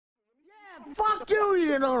Fuck you,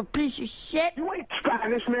 you little piece of shit. You ain't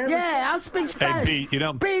Spanish, man. Yeah, I speak Spanish. Hey, Pete, you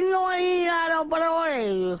don't... You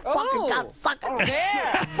fucking cocksucker.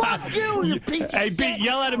 Yeah. Fuck you, you piece of Hey, shit. Pete,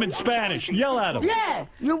 yell at him in Spanish. Yell at him. Yeah,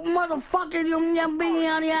 you motherfucker, you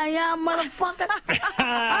motherfucker.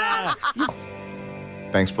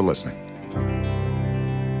 Thanks for listening.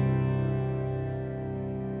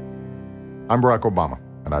 I'm Barack Obama,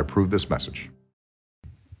 and I approve this message.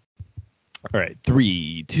 All right,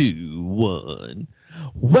 3, 2, 1.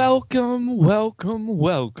 Welcome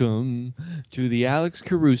to the Alex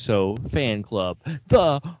Caruso Fan Club,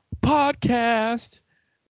 the podcast.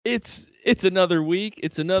 It's another week.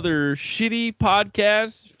 It's another shitty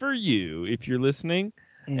podcast for you if you're listening.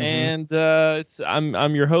 And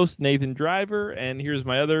I'm your host Nathan Driver, and here's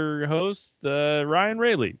my other host Ryan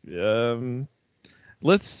Rayleigh.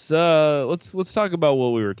 Let's talk about what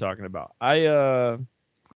we were talking about.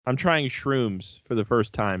 I'm trying shrooms for the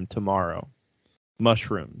first time tomorrow.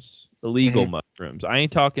 Mushrooms, illegal mushrooms. I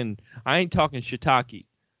ain't talking shiitake.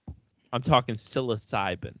 I'm talking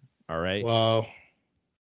psilocybin. All right. Wow.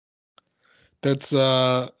 That's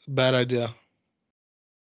a bad idea.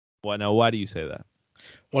 What now? Why do you say that?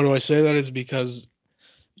 Why do I say that? Is because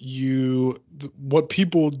what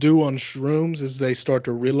people do on shrooms is they start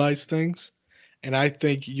to realize things. And I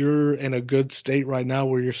think you're in a good state right now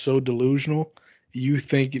where you're so delusional. You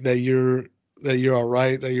think that you're all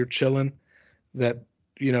right, that you're chilling, that,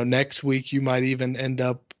 next week you might even end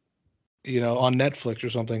up, on Netflix or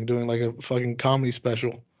something, doing like a fucking comedy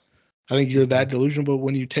special. I think you're that delusional, but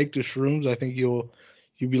when you take the shrooms, I think you'll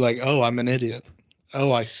be like, oh, I'm an idiot.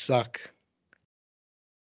 Oh, I suck.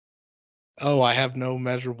 Oh, I have no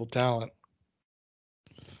measurable talent.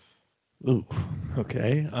 Ooh,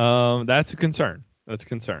 okay. That's a concern. Maybe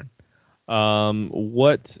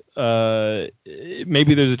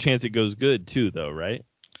there's a chance it goes good too, though, right?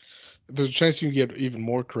 There's a chance you can get even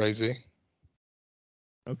more crazy.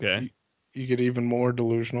 Okay. You get even more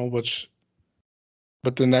delusional, but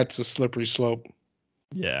then that's a slippery slope.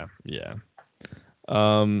 Yeah.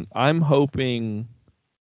 I'm hoping.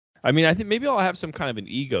 I mean, I think maybe I'll have some kind of an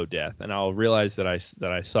ego death, and I'll realize that I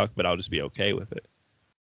suck, but I'll just be okay with it.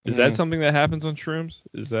 Is that something that happens on shrooms?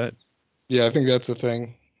 Is that? Yeah, I think that's a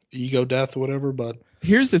thing. Ego death, whatever. But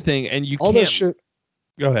here's the thing, and you all can't. This shit.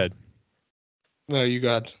 Go ahead. No, you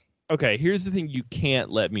got. Okay, here's the thing you can't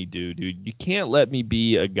let me do, dude. You can't let me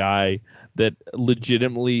be a guy that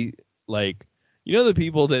legitimately, like, the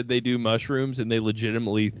people that they do mushrooms and they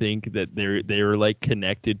legitimately think that they're like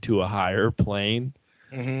connected to a higher plane.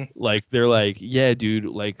 Mm-hmm. Like, they're like, yeah, dude,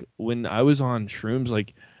 like when I was on shrooms,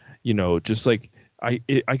 like, just like I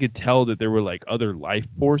could tell that there were like other life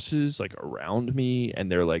forces like around me,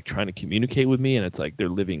 and they're like trying to communicate with me, and it's like they're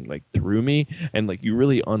living like through me, and like you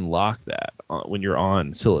really unlock that when you're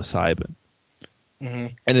on psilocybin.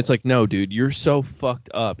 Mm-hmm. And it's like, no, dude, you're so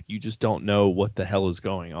fucked up, you just don't know what the hell is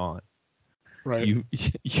going on. Right.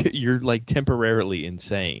 You're like temporarily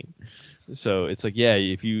insane. So it's like, yeah,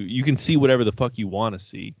 if you can see whatever the fuck you want to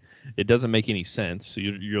see, it doesn't make any sense, so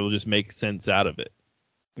you'll just make sense out of it.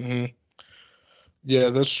 Mm-hmm.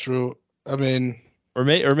 Yeah, that's true. I mean, or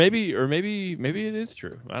maybe it is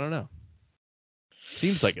true. I don't know.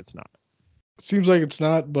 Seems like it's not. Seems like it's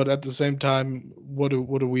not, but at the same time, what do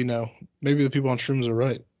we know? Maybe the people on shrooms are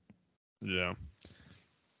right. Yeah.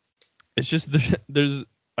 It's just there's.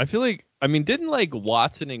 I feel like, I mean, didn't like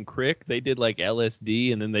Watson and Crick, they did like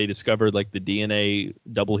LSD and then they discovered like the DNA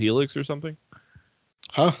double helix or something?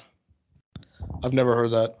 Huh? I've never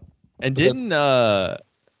heard that. And but didn't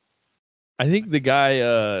I think the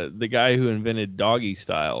guy who invented Doggy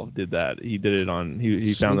Style did that. He did it on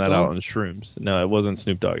he found that out on shrooms. No, it wasn't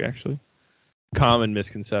Snoop Dogg actually. Common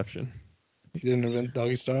misconception. He didn't invent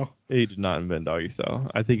Doggy Style? He did not invent Doggy Style.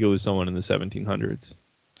 I think it was someone in the 1700s.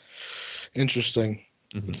 Interesting.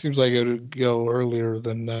 Mm-hmm. It seems like it would go earlier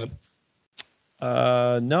than that.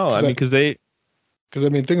 No, I mean, because think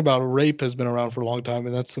about rape has been around for a long time,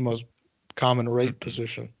 and that's the most common rape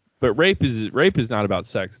position. But rape is not about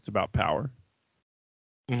sex; it's about power.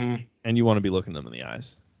 Mm-hmm. And you want to be looking them in the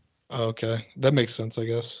eyes. Okay, that makes sense, I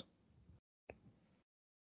guess.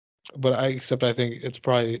 But I think it's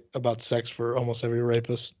probably about sex for almost every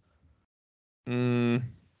rapist.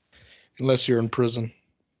 Unless you're in prison.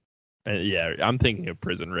 Yeah, I'm thinking of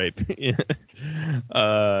prison rape. Yeah,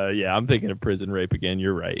 I'm thinking of prison rape again.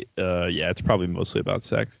 You're right. Yeah, it's probably mostly about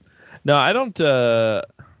sex. No, I don't.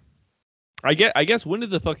 I guess when did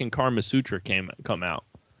the fucking Karma Sutra come out?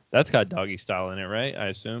 That's got Doggy Style in it, right? I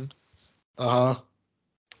assume. I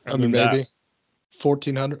mean, maybe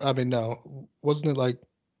 1400. I mean, no, wasn't it like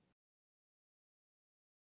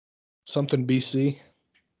something BC?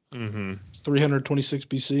 Mm-hmm. 326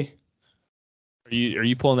 BC. Are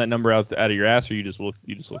you pulling that number out of your ass, or you just looked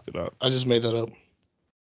it up? I just made that up.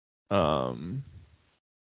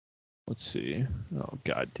 Let's see. Oh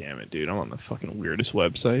god damn it, dude! I'm on the fucking weirdest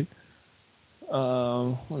website.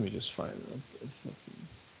 Let me just find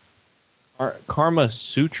it. Karma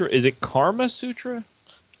Sutra. Is it Karma Sutra?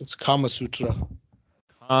 It's Kama Sutra.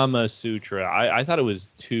 Kama Sutra. I thought it was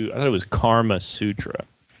Karma Sutra.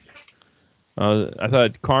 I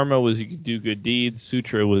thought karma was you could do good deeds.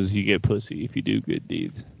 Sutra was you get pussy if you do good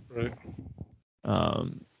deeds. Right.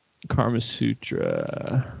 Karma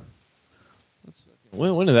Sutra.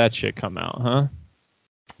 When did that shit come out, huh?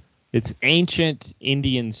 It's ancient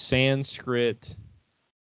Indian Sanskrit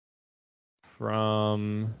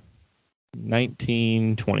from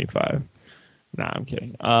 1925. Nah, I'm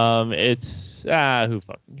kidding. It's who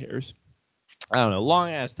fucking cares? I don't know. Long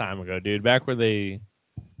ass time ago, dude. Back where they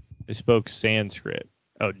spoke Sanskrit.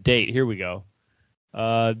 Oh, date. Here we go.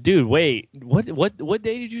 Dude, wait. What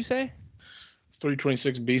day did you say?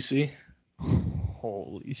 326 BC.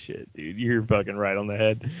 Holy shit, dude! You're fucking right on the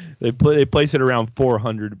head. They place it around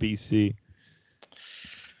 400 BC.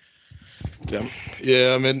 Damn.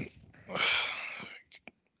 Yeah, I mean,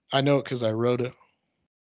 I know it because I wrote it.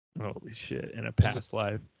 Holy shit! In a past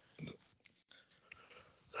life.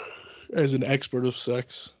 As an expert of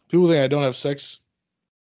sex, people think I don't have sex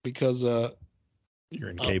because You're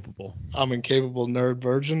incapable. I'm incapable nerd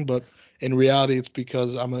virgin, but in reality, it's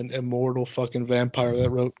because I'm an immortal fucking vampire that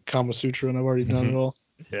wrote Kama Sutra, and I've already done it all.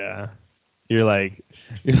 Yeah. You're like,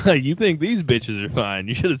 you think these bitches are fine?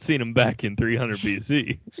 You should have seen them back in 300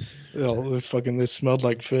 BC. They smelled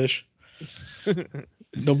like fish.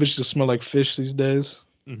 No bitches smell like fish these days.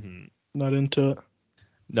 Mm-hmm. Not into it.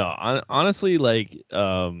 No, honestly, like,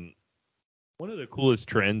 one of the coolest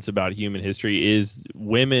trends about human history is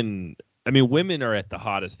women. I mean, women are at the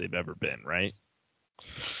hottest they've ever been, right?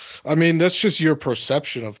 I mean, that's just your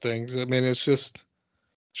perception of things. I mean, it's just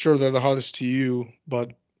sure they're the hottest to you,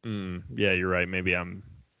 but yeah, you're right. Maybe I'm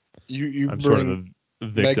I'm sort of a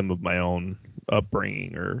victim of my own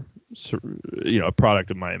upbringing, or a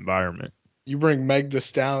product of my environment. You bring Meg the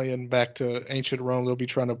Stallion back to ancient Rome, they'll be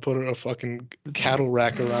trying to put a fucking cattle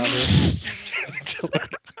rack around her.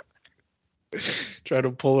 Try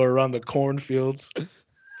to pull her around the cornfields.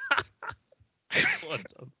 What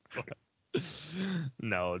the fuck?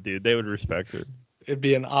 No, dude, they would respect her. It'd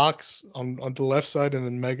be an ox on the left side and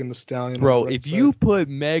then Megan the Stallion Bro, on the right if side. you put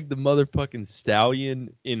Meg the motherfucking Stallion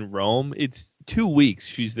in Rome, it's 2 weeks.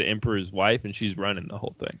 She's the emperor's wife and she's running the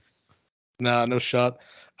whole thing. Nah, no shot.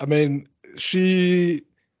 I mean, she'd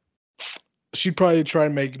probably try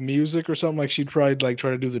and make music or something. Like she'd probably like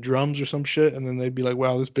try to do the drums or some shit, and then they'd be like,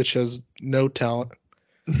 "Wow, this bitch has no talent.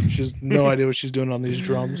 She has no idea what she's doing on these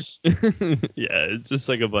drums." Yeah, it's just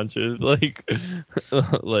like a bunch of like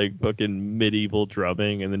like fucking medieval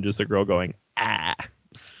drumming and then just a girl going, ah.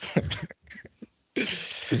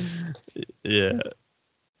 Yeah.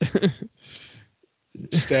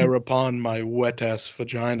 Stare upon my wet ass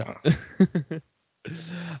vagina.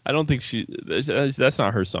 I don't think that's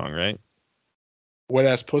not her song, right? Wet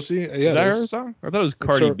ass pussy? Yeah, Is that her song? I thought it was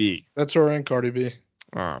Cardi B. That's her and Cardi B.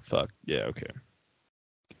 Oh, fuck. Yeah, okay.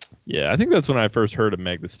 Yeah, I think that's when I first heard of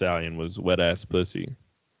Meg the Stallion was Wet Ass Pussy.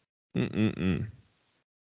 Yeah,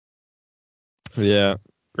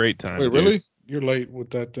 great time. Wait, dude. really? You're late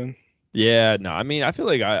with that then? Yeah, no, I mean, I feel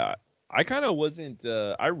like I kind of wasn't.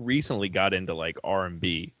 I recently got into like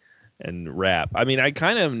R&B and rap. I mean, I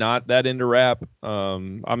kind of not that into rap. I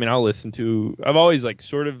mean, I've always like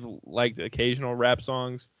sort of liked occasional rap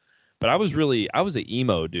songs, but I was an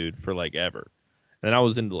emo dude for like ever. And then I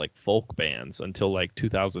was into like folk bands until like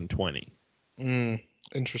 2020.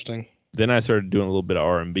 Interesting. Then I started doing a little bit of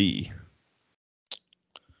R&B.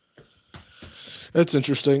 That's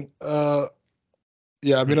interesting.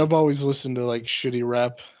 Yeah, I mean, I've always listened to like shitty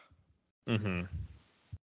rap. Mm-hmm.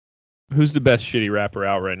 Who's the best shitty rapper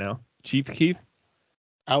out right now? Chief Keef?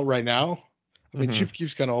 Out right now? I mean, Chief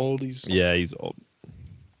Keef's kind of old. He's old.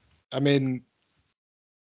 I mean,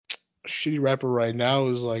 shitty rapper right now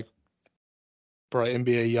is like probably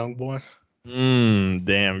NBA YoungBoy.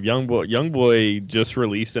 Damn, young boy just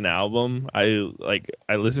released an album. I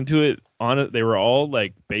listened to it on it. They were all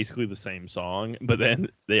like basically the same song, but then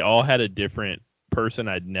they all had a different person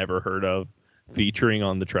I'd never heard of featuring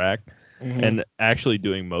on the track and actually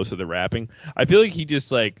doing most of the rapping. I feel like he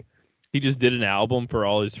just did an album for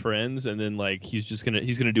all his friends, and then like he's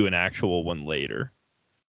gonna do an actual one later.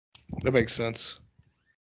 That makes sense.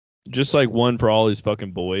 Just like one for all his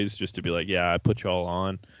fucking boys, just to be like, yeah, I put y'all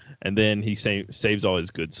on, and then he saves all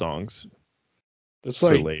his good songs. It's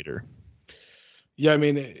for like later. Yeah, I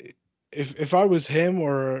mean, if I was him,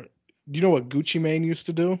 or do you know what Gucci Mane used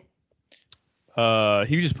to do?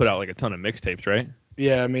 He just put out like a ton of mixtapes, right?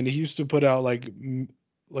 Yeah, I mean, he used to put out like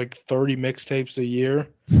 30 mixtapes a year,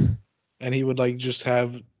 and he would like just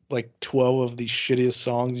have like 12 of the shittiest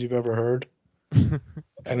songs you've ever heard.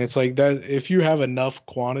 And it's like that, if you have enough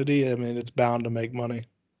quantity, I mean, it's bound to make money.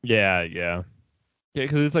 Yeah, yeah. Yeah,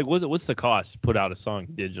 because it's like, what's the cost to put out a song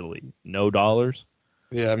digitally? No dollars.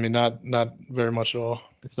 Yeah, I mean, not very much at all.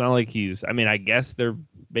 It's not like he's. I mean, I guess they're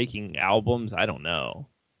making albums. I don't know.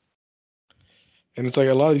 And it's like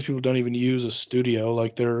a lot of these people don't even use a studio.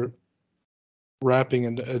 Like they're rapping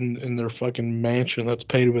in their fucking mansion that's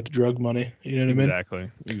paid with drug money. You know what I mean?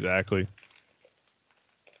 Exactly. Exactly.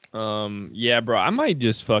 Yeah, bro. I might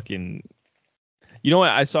just fucking. You know what?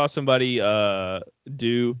 I saw somebody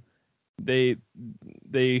do. They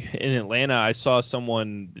in Atlanta. I saw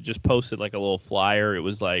someone that just posted like a little flyer. It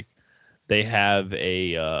was like they have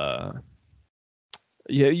a.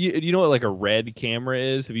 Yeah, you know what like a red camera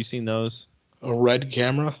is? Have you seen those? A red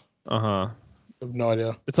camera? Uh-huh. I have no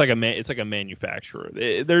idea. It's like a manufacturer.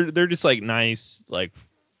 They're just like nice like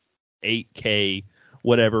 8K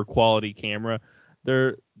whatever quality camera.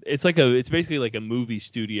 It's basically like a movie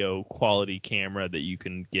studio quality camera that you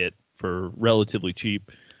can get for relatively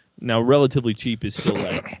cheap. Now relatively cheap is still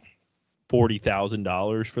like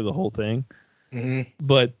 $40,000 for the whole thing. Hmm.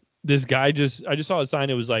 But this guy I just saw a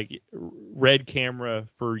sign. It was like red camera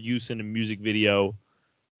for use in a music video,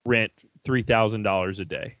 rent $3,000 a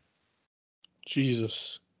day.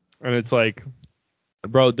 Jesus. And it's like,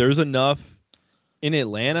 bro, there's enough in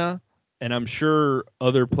Atlanta, and I'm sure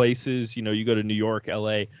other places. You know, you go to New York,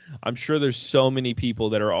 LA. I'm sure there's so many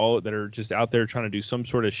people that are just out there trying to do some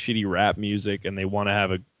sort of shitty rap music, and they want to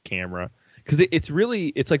have a camera because it's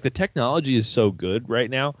like the technology is so good right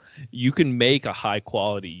now. You can make a high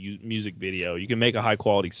quality music video. You can make a high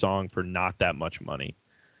quality song for not that much money.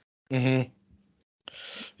 Hmm.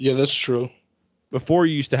 Yeah, that's true. Before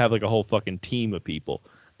you used to have like a whole fucking team of people,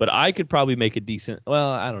 but I could probably make a decent. Well,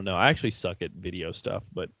 I don't know. I actually suck at video stuff,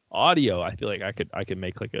 but audio, I feel like I could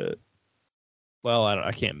make like a. Well,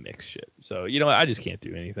 I can't mix shit, so you know what? I just can't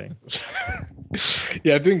do anything.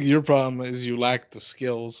 Yeah, I think your problem is you lack the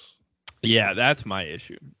skills. Yeah, that's my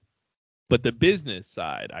issue. But the business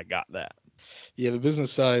side, I got that. Yeah, the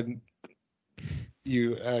business side,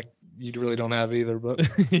 you really don't have either. But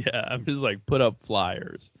Yeah, I'm just like put up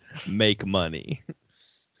flyers, make money.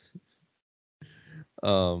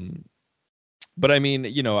 Um, but I mean,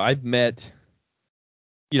 you know, I've met.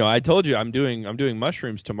 You know, I told you I'm doing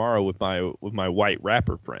mushrooms tomorrow with my white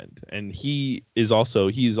rapper friend, and he's also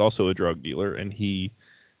a drug dealer, and he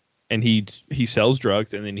sells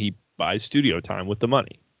drugs, and then he buys studio time with the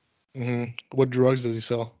money. what drugs does he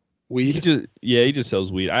sell? Weed? He just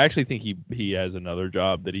sells weed. I actually think he has another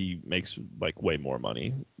job that he makes like way more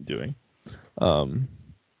money doing. Um,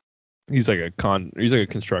 he's like a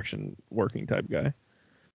construction working type guy.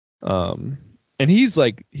 And he's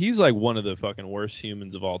like one of the fucking worst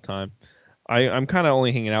humans of all time. I'm kind of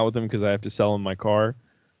only hanging out with him because I have to sell him my car.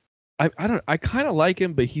 I kind of like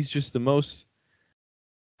him, but he's just the most.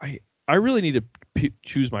 I really need to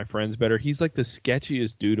choose my friends better. He's like the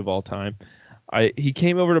sketchiest dude of all time. He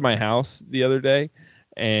came over to my house the other day,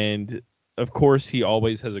 and of course he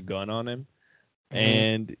always has a gun on him,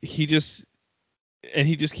 and he just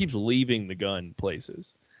keeps leaving the gun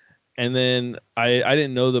places. And then I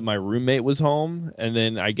didn't know that my roommate was home, and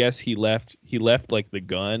then I guess he left like the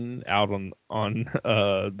gun out on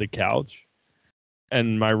the couch,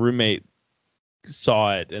 and my roommate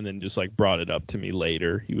saw it and then just like brought it up to me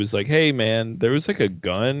later. He was like, "Hey man, there was like a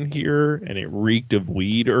gun here and it reeked of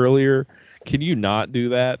weed earlier. Can you not do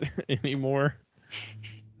that anymore?"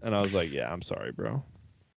 And I was like, "Yeah, I'm sorry, bro."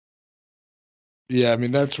 Yeah, I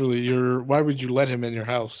mean that's really your. Why would you let him in your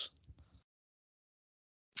house?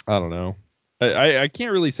 I don't know. I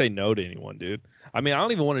can't really say no to anyone, dude. I mean, I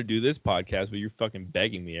don't even want to do this podcast, but you're fucking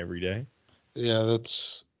begging me every day. Yeah,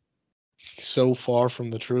 that's so far from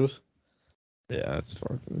the truth. Yeah, that's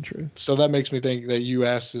far from the truth. So that makes me think that you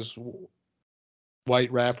asked this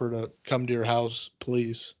white rapper to come to your house,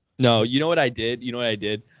 please. No, you know what I did? You know what I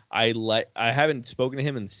did? I haven't spoken to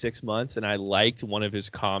him in 6 months, and I liked one of his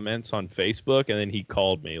comments on Facebook, and then he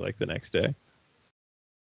called me like the next day.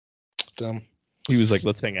 Dumb. He was like,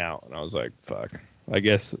 "Let's hang out," and I was like, "Fuck." I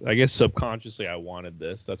guess subconsciously I wanted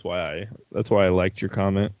this. That's why I liked your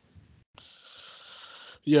comment.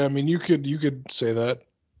 Yeah, I mean you could say that,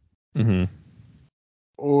 Mm-hmm.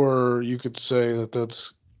 or you could say that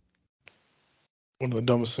that's one of the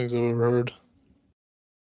dumbest things I've ever heard.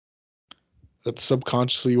 That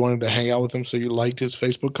subconsciously you wanted to hang out with him, so you liked his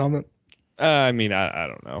Facebook comment. I mean, I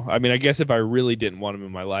don't know. I mean, I guess if I really didn't want him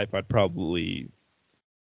in my life, I'd probably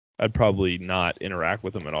not interact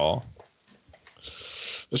with him at all.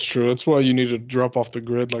 That's true. That's why you need to drop off the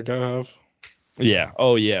grid like I have. Yeah.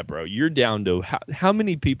 Oh yeah, bro. You're down to how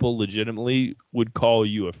many people legitimately would call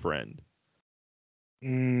you a friend?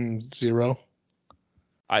 0.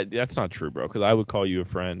 That's not true, bro. Because I would call you a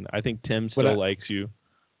friend. I think Tim still likes you.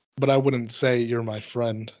 But I wouldn't say you're my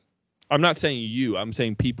friend. I'm not saying you. I'm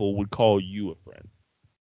saying people would call you a friend.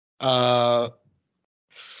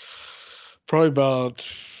 Probably about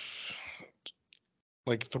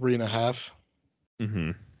like 3.5.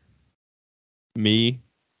 Mm-hmm. Me.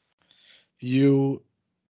 You,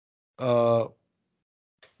 my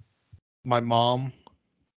mom,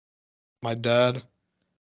 my dad,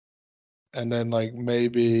 and then like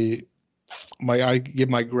maybe I give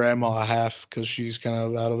my grandma a half because she's kind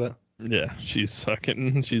of out of it. Yeah, she's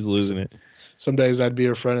sucking. She's losing it. Some days I'd be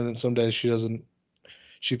her friend, and then some days she doesn't.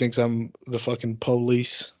 She thinks I'm the fucking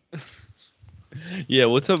police. Yeah,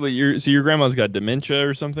 what's up with your grandma's got dementia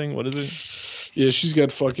or something? What is it? Yeah, she's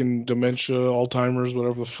got fucking dementia, Alzheimer's,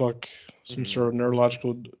 whatever the fuck, some sort of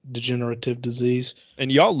neurological degenerative disease. And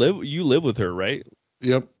you live with her, right?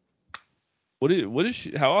 Yep. What is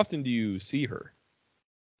she, how often do you see her?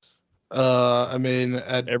 I mean,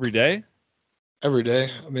 Every day? every day.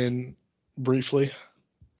 I mean, briefly.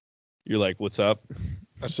 You're like, "What's up?"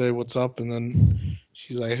 I say what's up, and then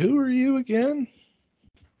she's like, "Who are you again?"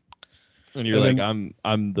 And you're And like, then,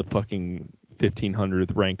 I'm the fucking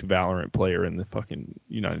 1500th ranked Valorant player in the fucking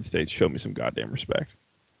United States. Show me some goddamn respect.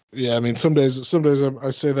 yeah, I mean, some days I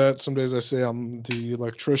say that. Some days I say I'm the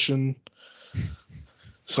electrician.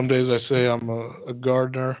 Some days I say I'm a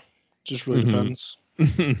gardener. Just really depends.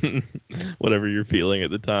 Whatever you're feeling at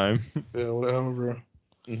the time. Yeah, whatever.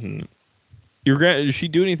 Mm-hmm. Your does she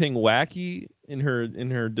do anything wacky in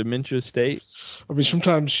her dementia state? I mean,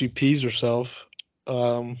 sometimes she pees herself.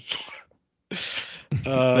 Um,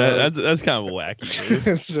 That's kind of a wacky move.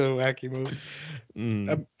 it's a wacky move.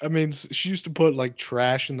 I mean, she used to put like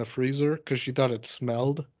trash in the freezer because she thought it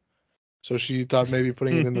smelled. So she thought maybe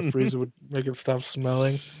putting it in the freezer would make it stop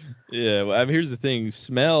smelling. Yeah, well, I mean, here's the thing.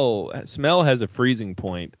 Smell has a freezing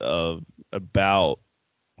point of about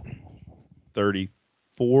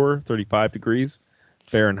 34, 35 degrees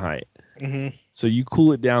Fahrenheit. Mm-hmm. So you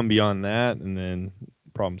cool it down beyond that, and then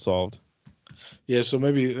problem solved. Yeah, so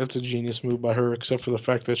maybe that's a genius move by her, except for the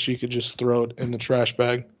fact that she could just throw it in the trash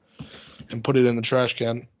bag and put it in the trash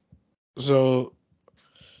can. So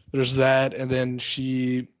there's that, and then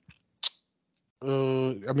she,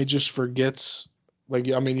 I mean, just forgets. Like,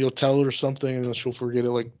 I mean, you'll tell her something, and then she'll forget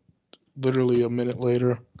it like literally a minute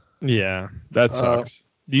later. Yeah, that Uh, sucks.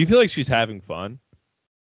 Do you feel like she's having fun?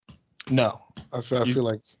 no, I feel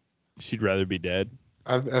like She'd rather be dead.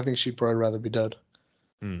 I think she'd probably rather be dead.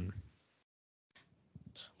 Hmm.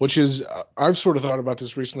 Which is, I've sort of thought about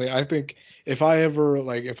this recently. I think if I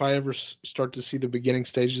ever start to see the beginning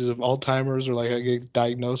stages of Alzheimer's, or like I get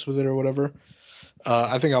diagnosed with it or whatever,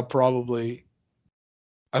 I think I'll probably,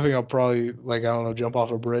 like, I don't know, jump off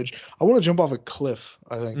a bridge. I want to jump off a cliff.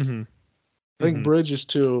 I think. Mm-hmm. I think bridge is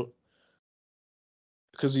too,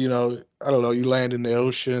 because I don't know. You land in the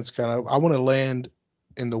ocean. It's kind of. I want to land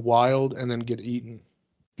in the wild and then get eaten.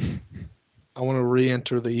 I want to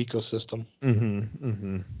re-enter the ecosystem. Mm-hmm.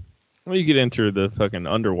 Mm-hmm. Well, you could enter the fucking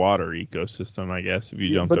underwater ecosystem, I guess, if you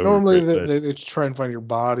Yeah, jumped but over normally it. But they try and find your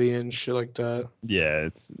body and shit like that. yeah,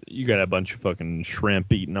 you got a bunch of fucking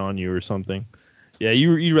shrimp eating on you or something. Yeah,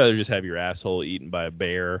 you'd rather just have your asshole eaten by a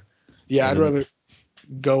bear. Yeah, I'd then, rather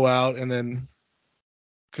go out and then,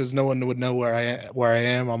 because no one would know where I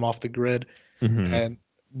am. I'm off the grid, mm-hmm. and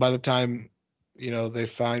by the time they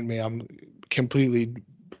find me, I'm completely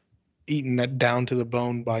eaten down to the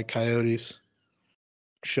bone by coyotes,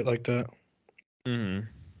 shit like that. Mm-hmm.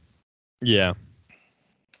 Yeah,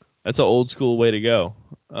 that's an old school way to go.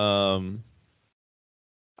 I'm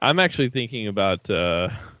actually thinking about.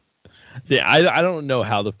 Yeah, I don't know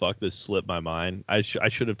how the fuck this slipped my mind. I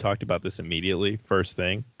should have talked about this immediately, first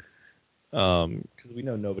thing, because we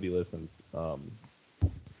know nobody listens.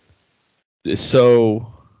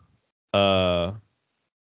 So, I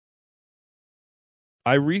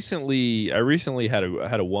recently had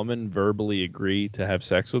a woman verbally agree to have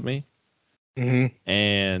sex with me, Mm-hmm.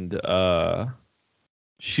 and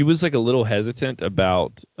she was like a little hesitant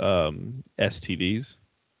about STDs.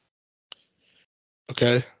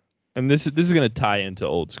 Okay. And this is going to tie into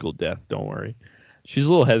old school death. Don't worry. She's a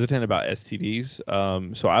little hesitant about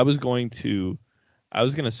STDs. So I was going to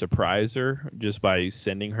surprise her just by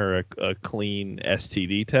sending her a clean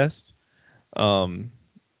STD test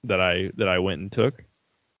that I went and took.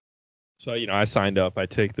 So, I signed up. I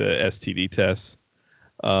take the STD test.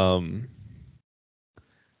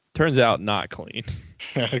 Turns out not clean.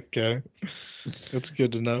 Okay. That's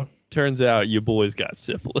good to know. Turns out your boy's got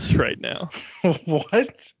syphilis right now.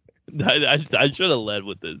 What? I should have led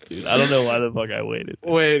with this, dude. I don't know why the fuck I waited.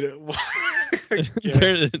 Wait.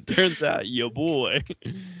 Okay. Turns out your boy's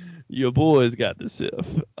got the syph.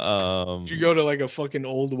 Did you go to like a fucking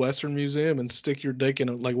old Western museum and stick your dick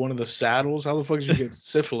in like one of the saddles? How the fuck did you get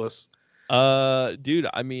syphilis? Dude,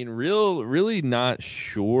 I mean, really not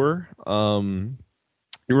sure.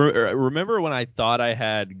 Remember when I thought I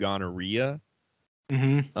had gonorrhea?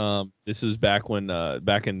 Mm-hmm. This was back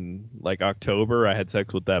in like October, I had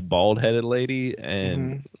sex with that bald-headed lady,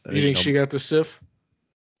 and You think she got the syph?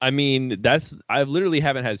 I mean, I literally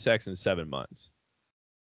haven't had sex in 7 months.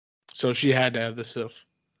 So she had to have the syph.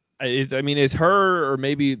 I mean, it's her, or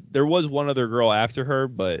maybe there was one other girl after her,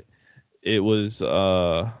 but it was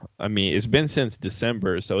I mean, it's been since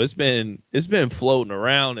December, so it's been floating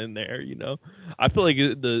around in there, I feel like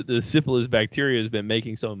the syphilis bacteria has been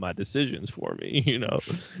making some of my decisions for me.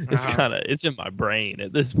 It's it's in my brain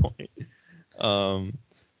at this point.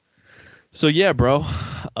 So yeah, bro,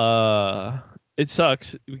 it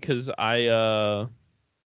sucks because I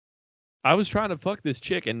was trying to fuck this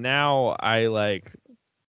chick, and now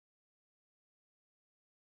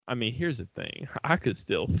I mean, here's the thing. I could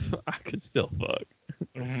still fuck.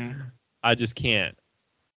 Mm-hmm. I just can't.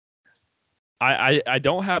 I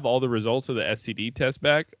don't have all the results of the STD test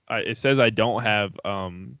back. It says I don't have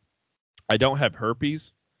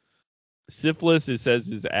herpes. Syphilis, it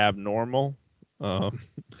says, is abnormal. And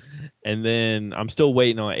then I'm still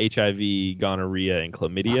waiting on HIV, gonorrhea, and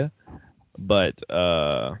chlamydia. But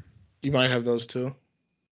you might have those too.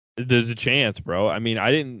 There's a chance, bro. I mean,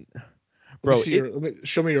 I didn't. Bro,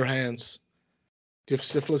 show me your hands. Do you have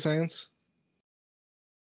syphilis hands?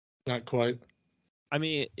 Not quite. I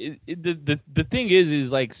mean, the thing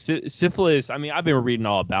is like syphilis. I mean, I've been reading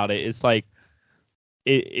all about it. It's like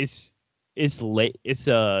it's late.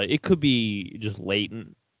 It could be just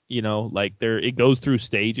latent. Like it goes through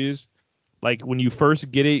stages. Like when you first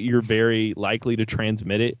get it, you're very likely to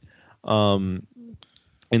transmit it.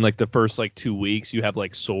 In like the first like 2 weeks, you have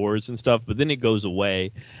like sores and stuff, but then it goes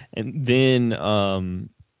away, and then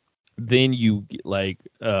you like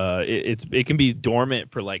it can be dormant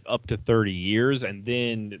for like up to 30 years, and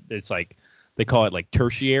then it's like they call it like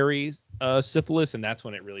tertiary syphilis, and that's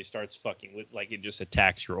when it really starts fucking with, like, it just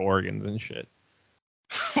attacks your organs and shit.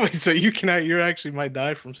 Wait, so you actually might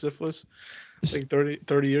die from syphilis like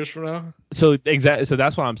 30 years from now? So exactly. So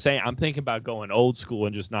that's what I'm saying. I'm thinking about going old school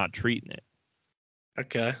and just not treating it.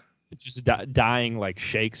 Okay. It's just dying like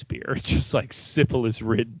Shakespeare, just like syphilis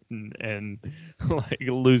ridden and like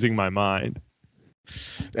losing my mind.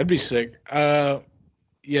 That'd be sick. Yeah,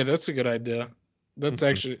 that's a good idea. That's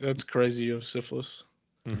actually that's crazy. You have syphilis.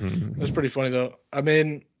 That's pretty funny though. I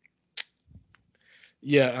mean,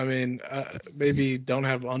 yeah, I mean, maybe don't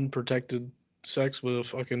have unprotected sex with a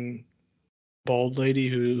fucking bald lady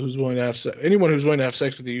who's willing to have sex. Anyone who's willing to have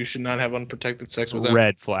sex with you should not have unprotected sex with them.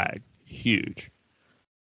 Red flag, huge.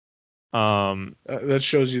 That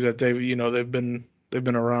shows you that they've been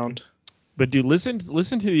around. But dude, listen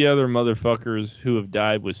to the other motherfuckers who have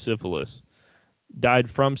died with syphilis,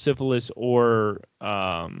 died from syphilis, or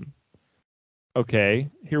okay,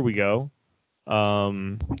 here we go.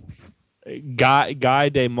 Guy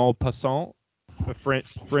de Maupassant, a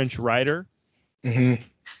French writer. Leo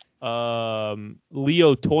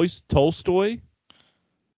Tolstoy.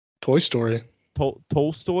 Toy Story.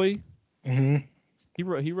 Tolstoy. He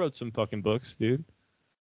wrote some fucking books, dude.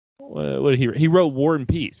 What did he wrote War and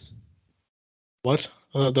Peace. What?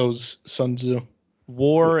 That was Sun Tzu.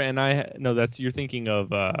 War and no, that's, you're thinking of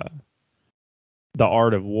The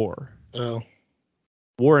Art of War. Oh.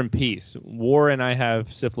 War and Peace. War and I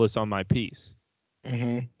have syphilis on my piece.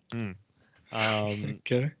 Okay.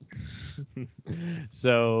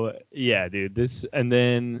 So yeah, dude. This, and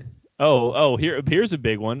then here's a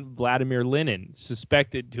big one. Vladimir Lenin,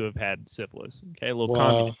 suspected to have had syphilis. Okay, a little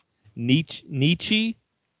communist. Nietzsche.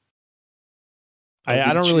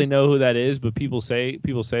 I don't really know who that is, but people say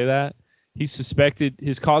that he's suspected.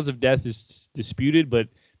 His cause of death is disputed, but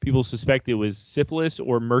people suspect it was syphilis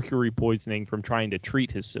or mercury poisoning from trying to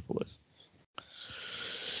treat his syphilis.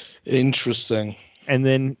 Interesting. And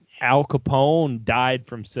then Al Capone died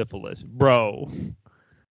from syphilis. Bro,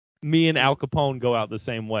 me and Al Capone go out the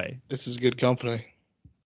same way. This is good company.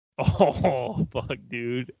 Oh, fuck,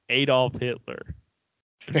 dude. Adolf Hitler.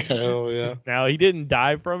 Hell yeah. Now, he didn't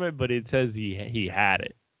die from it, but it says he had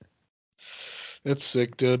it. That's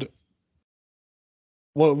sick, dude.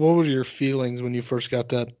 What were your feelings when you first got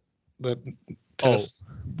that that Oh, test?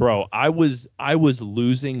 bro, I was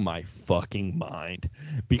losing my fucking mind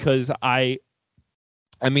because I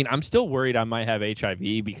mean, I'm still worried I might have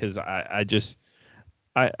HIV because I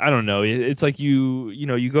don't know. It's like you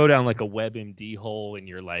know, you go down like a WebMD hole and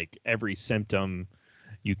you're like every symptom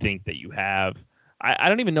you think that you have. I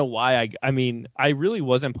don't even know why I mean, I really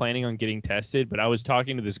wasn't planning on getting tested, but I was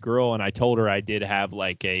talking to this girl and I told her I did have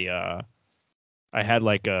like I had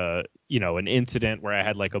like a, you know, an incident where I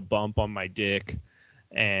had like a bump on my dick,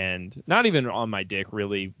 and not even on my dick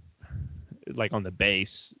really, like on the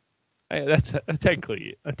base. That's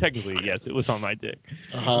technically yes, it was on my dick.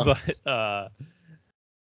 Uh-huh. But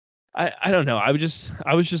I don't know. I was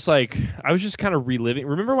just kind of reliving.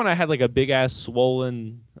 Remember when I had like a big ass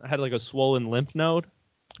swollen I had like a swollen lymph node?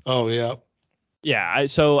 Oh yeah. Yeah,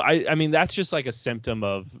 I mean that's just like a symptom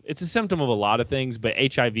of it's a symptom of a lot of things, but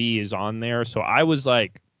HIV is on there. So I was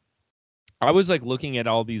like looking at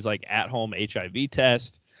all these like at home HIV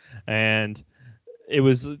tests, and it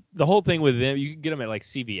was the whole thing with them. You can get them at like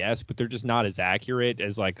CVS, but they're just not as accurate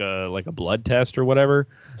as like a blood test or whatever.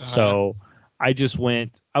 Uh-huh. So I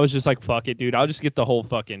was just like, fuck it, dude. I'll just get the whole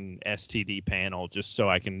fucking STD panel just so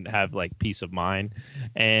I can have like peace of mind.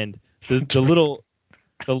 And the little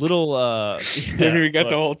You yeah, already got the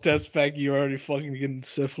look, whole test pack. You already fucking getting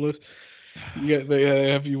syphilis. They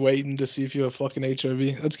have you waiting to see if you have fucking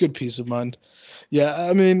HIV. That's good peace of mind. Yeah,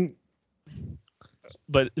 I mean,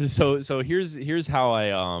 but so here's how I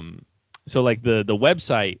so like the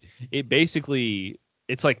website, it basically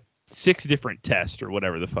it's like 6 different tests or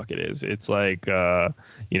whatever the fuck it is. It's like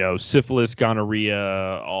you know, syphilis,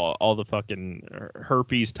 gonorrhea, all the fucking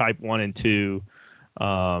herpes type 1 and 2,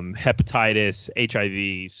 hepatitis,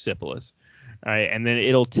 HIV, syphilis. All right, and then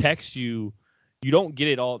it'll text you. You don't get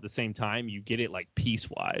it all at the same time. You get it like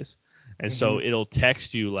piecewise, and so mhm. it'll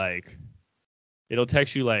text you like,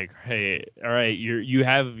 hey, all right, you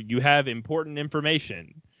have important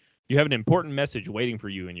information. You have an important message waiting for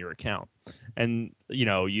you in your account. And you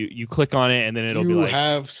know, you click on it and then it'll be You like,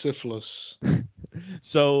 have syphilis.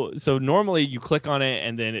 so normally you click on it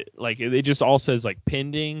and then it just all says like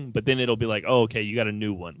pending, but then it'll be like, oh, okay, you got a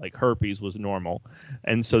new one. Like herpes was normal.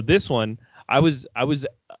 And so this one, I was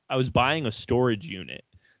buying a storage unit.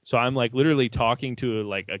 So I'm like literally talking to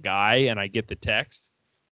like a guy and I get the text.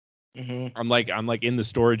 Hmm. I'm like in the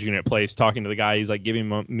storage unit place talking to the guy. He's like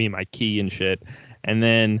giving me my key and shit. And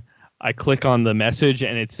then I click on the message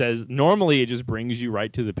and it says normally it just brings you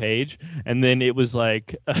right to the page. And then it was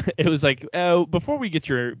like oh, before we give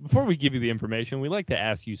you the information, we like to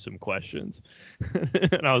ask you some questions.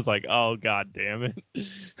 And I was like, oh god damn it,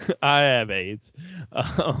 I have AIDS.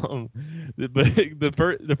 But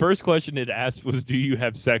the first question it asked was, do you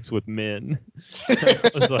have sex with men?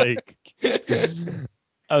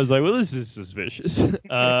 I was like, well, this is suspicious.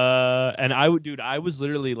 And dude, I was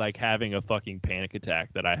literally like having a fucking panic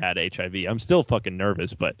attack that I had HIV. I'm still fucking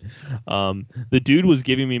nervous, but the dude was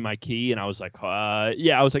giving me my key, and I was like,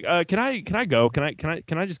 yeah, I was like, can I go? Can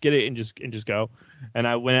I just get it and just go? And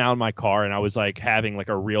I went out in my car, and I was like having like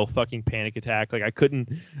a real fucking panic attack. Like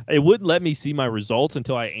it wouldn't let me see my results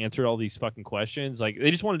until I answered all these fucking questions. Like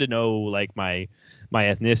they just wanted to know like my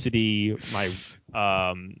ethnicity,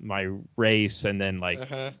 my race, and then like,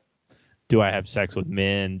 Uh-huh. do I have sex with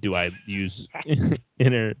men? Do I use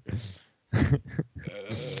inner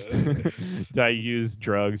do I use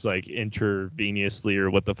drugs like intravenously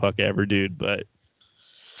or what the fuck ever, dude? But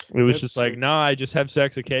it was That's just like, sick. no, I just have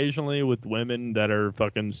sex occasionally with women that are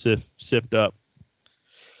fucking sift up.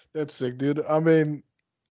 That's sick, dude. I mean,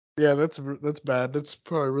 yeah, that's bad. That's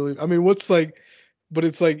probably really. I mean, what's like, but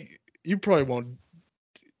it's like you probably won't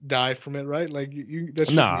die from it, right? Like you that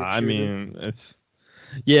shouldn't Nah, get I treated. mean it's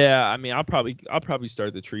yeah. I mean, I'll probably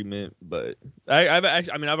start the treatment, but I've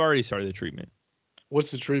actually, I mean, I've already started the treatment.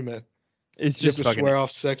 What's the treatment? It's You have just to fucking swear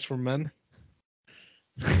off sex for men.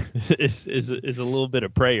 is a little bit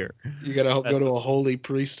of prayer. You gotta go That's to a holy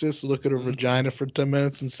priestess, look at her Mhm. vagina for 10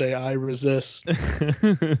 minutes, and say, "I resist."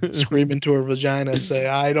 Scream into her vagina, say,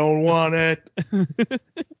 "I don't want it.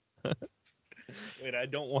 Wait, I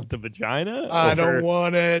don't want the vagina, I don't or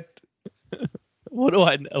want it." what do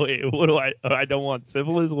I? Wait, what do I? I don't want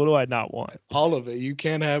syphilis. What do I not want? All of it. You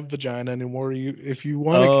can't have vagina anymore. You, if you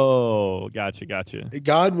want Oh, gotcha. to,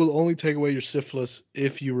 God will only take away your syphilis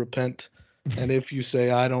if you repent, and if you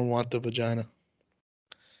say, "I don't want the vagina."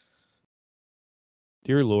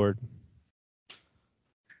 Dear Lord,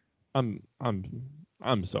 I'm I'm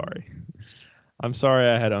I'm sorry. I'm sorry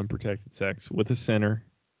I had unprotected sex with a sinner.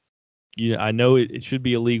 Yeah, I know it should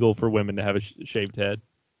be illegal for women to have a shaved head.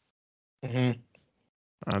 Hmm.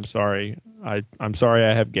 I'm sorry. I'm sorry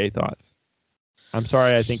I have gay thoughts. I'm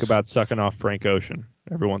sorry. I think about sucking off Frank Ocean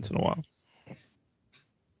every once in a while.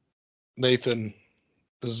 Nathan,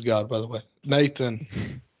 this is God, by the way. Nathan,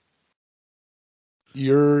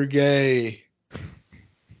 you're gay.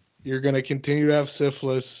 You're going to continue to have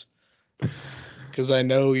syphilis because I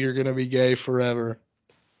know you're going to be gay forever.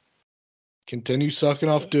 Continue sucking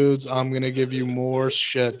off dudes. I'm going to give you more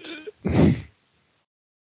shit.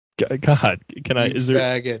 God, can I? You Is there?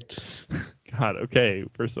 faggot. God, okay.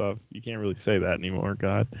 First off, you can't really say that anymore.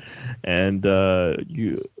 God, and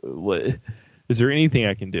what? Is there anything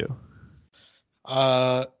I can do?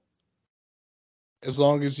 As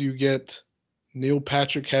long as you get Neil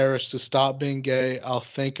Patrick Harris to stop being gay, I'll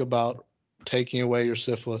think about taking away your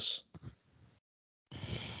syphilis.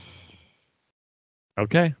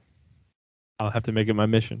 Okay, I'll have to make it my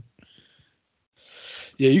mission.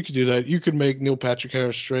 Yeah, you could do that. You could make Neil Patrick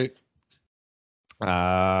Harris straight.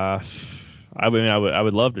 I mean, I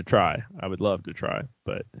would love to try. I would love to try,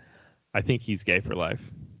 but I think he's gay for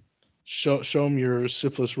life. Show him your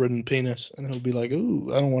syphilis-ridden penis, and he'll be like,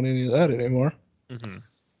 "Ooh, I don't want any of that anymore." Mm-hmm.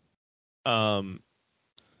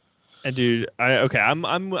 And dude,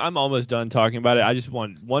 I'm almost done talking about it. I just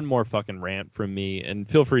want one more fucking rant from me, and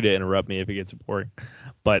feel free to interrupt me if it gets boring.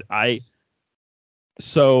 But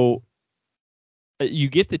so you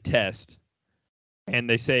get the test, and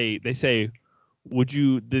they say, would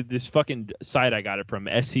you this fucking site I got it from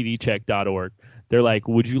stdcheck.org. They're like,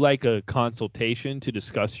 would you like a consultation to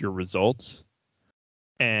discuss your results?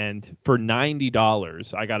 And for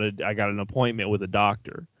 $90, I got an appointment with a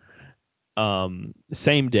doctor.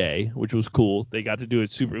 Same day, which was cool. They got to do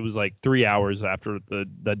it it was like 3 hours after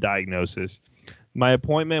the diagnosis. My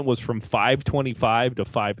appointment was from 5:25 to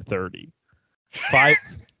 5:30.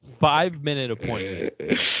 5 minute appointment.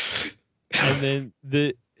 And then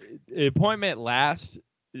the appointment lasts,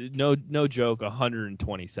 no joke,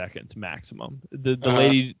 120 seconds maximum.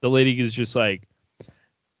 The lady is just like,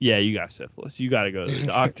 yeah, you got syphilis. You got to go to the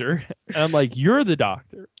doctor. And I'm like, you're the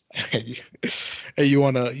doctor. Hey, you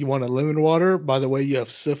want a lemon water? By the way, you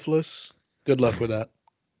have syphilis. Good luck with that.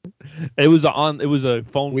 It was a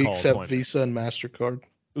phone We call accept appointment. Visa and MasterCard.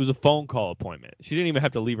 It was a phone call appointment. She didn't even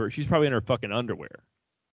have to leave her. She's probably in her fucking underwear.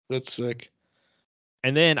 That's sick.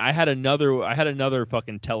 And then I had another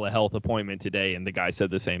fucking telehealth appointment today, and the guy said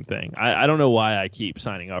the same thing. I don't know why I keep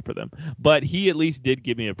signing up for them, but he at least did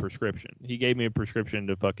give me a prescription. He gave me a prescription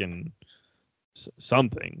to fucking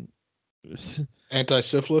something.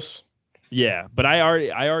 Anti-syphilis? Yeah, but I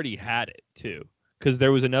already had it too. Because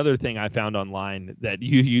there was another thing I found online that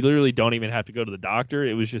you literally don't even have to go to the doctor.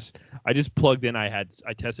 It was just I just plugged in. I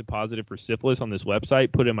tested positive for syphilis on this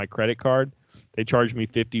website. Put in my credit card. They charged me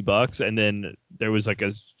 $50, and then there was like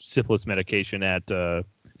a syphilis medication at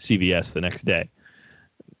CVS the next day.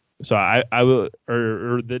 So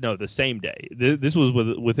the same day. This was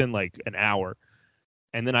within like an hour.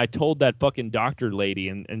 And then I told that fucking doctor lady,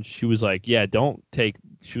 and she was like, "Yeah, don't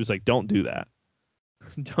do that.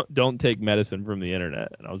 don't take medicine from the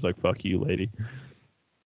internet." And I was like, "Fuck you, lady."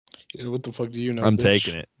 Yeah, what the fuck do you know? I'm bitch?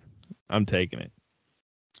 taking it.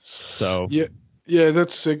 So yeah,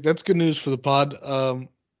 that's sick. That's good news for the pod.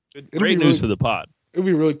 great news for the pod, It'll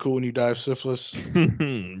be really cool when you die of syphilis,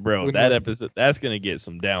 bro. That episode that's gonna get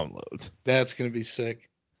some downloads. That's gonna be sick.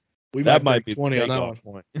 We That might might break be 20 the on that takeoff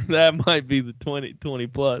one. point. That might be the 20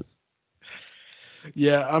 plus.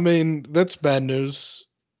 Yeah, I mean that's bad news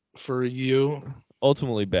for you.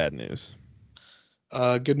 Ultimately, bad news.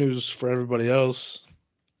 Good news for everybody else.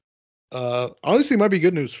 Honestly, it might be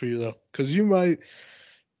good news for you though, because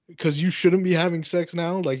you shouldn't be having sex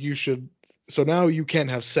now. Like you should. So now you can't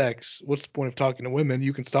have sex. What's the point of talking to women?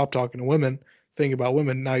 You can stop talking to women, think about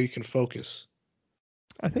women. Now you can focus.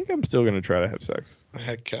 I think I'm still gonna try to have sex.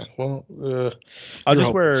 Heck, yeah. Well, I'll you're just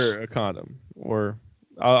hopeless. wear a condom, or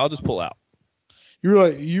I'll just pull out. You're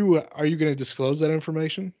like are you going to disclose that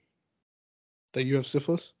information that you have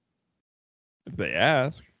syphilis? If they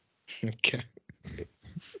ask. Okay.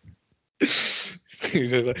 Do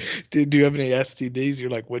you have any STDs? You're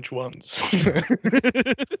like, which ones?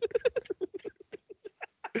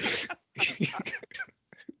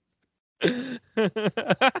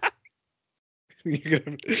 You're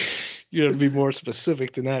gonna be more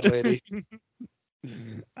specific than that, lady.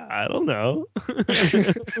 I don't know.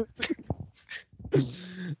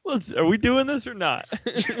 Are we doing this or not?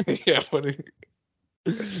 Yeah, buddy.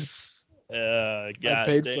 God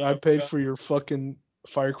I paid for your fucking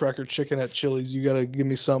firecracker chicken at Chili's. You gotta give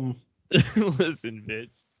me something. Listen, bitch.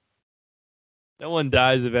 No one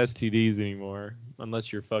dies of STDs anymore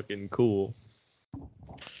unless you're fucking cool.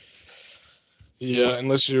 Yeah,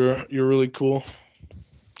 unless you're really cool.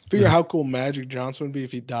 Figure out how cool Magic Johnson would be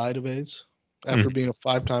if he died of AIDS. after being a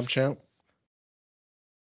 5-time champ.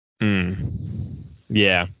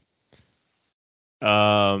 Yeah.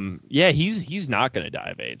 Yeah, he's not gonna die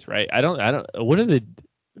of AIDS, right? I don't. What are the?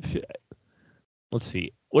 Let's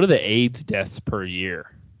see. What are the AIDS deaths per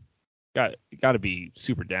year? Got to be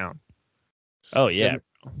super down. Oh yeah.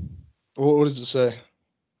 What does it say?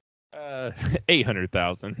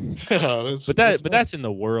 800,000. Oh, But that's in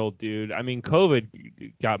the world, dude. I mean,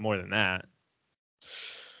 COVID got more than that.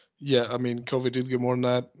 Yeah, I mean, COVID did get more than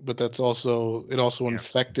that, but it also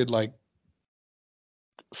infected like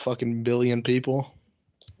fucking billion people.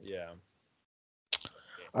 Yeah.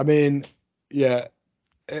 I mean, yeah,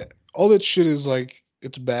 all that shit is like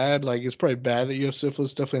it's bad. Like it's probably bad that you have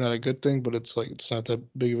syphilis. Definitely not a good thing, but it's like it's not that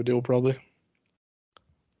big of a deal, probably.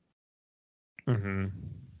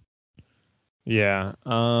 Yeah.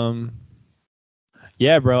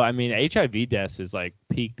 Yeah, bro. I mean, HIV deaths is like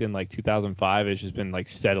peaked in like 2005. It's just been like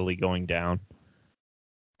steadily going down.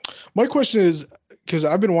 My question is because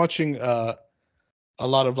I've been watching a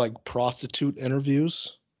lot of like prostitute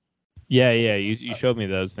interviews. Yeah. You showed me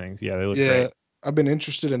those things. Yeah, they look Yeah, great. I've been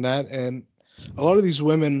interested in that, and a lot of these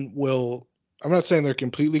women will. I'm not saying they're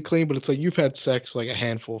completely clean, but it's like you've had sex like a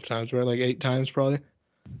handful of times, right? Like 8 times probably.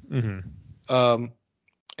 Um,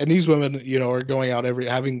 and these women, are going out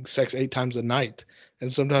having sex 8 times a night,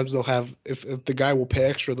 and sometimes they'll have if the guy will pay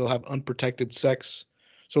extra, they'll have unprotected sex.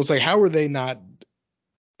 So it's like, how do they not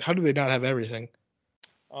have everything?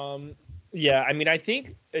 Yeah, I mean, I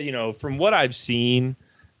think from what I've seen,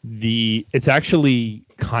 it's actually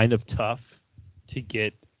kind of tough to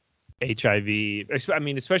get HIV. I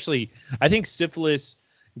mean, especially I think syphilis,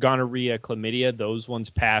 gonorrhea, chlamydia, those ones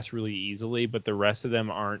pass really easily, but the rest of them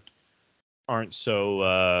aren't so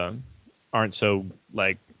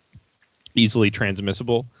like easily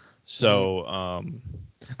transmissible. So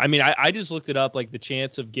I mean, I just looked it up, like the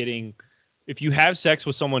chance of getting, if you have sex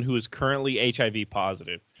with someone who is currently HIV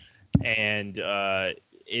positive, and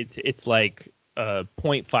it's like a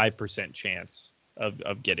 0.5% chance of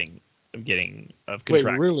contracting. Wait,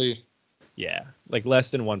 really? Yeah, like less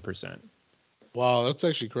than 1%. Wow, that's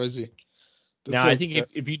actually crazy. That's Now, I like, think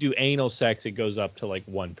if you do anal sex, it goes up to like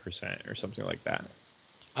 1% or something like that.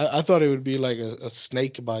 I thought it would be like a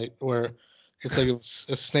snake bite, where it's like if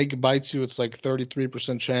a snake bites you, it's like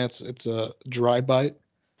 33% chance it's a dry bite.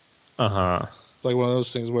 Uh-huh. It's like one of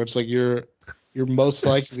those things where it's like you're most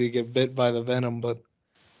likely to get bit by the venom, but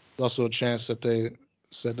also a chance that they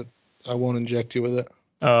said that I won't inject you with it.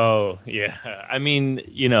 Oh, yeah. I mean,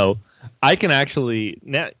 I can actually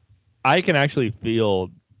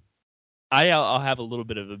feel I'll have a little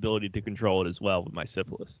bit of ability to control it as well with my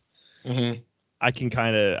syphilis. Mm-hmm. I can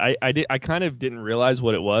kind of I kind of didn't realize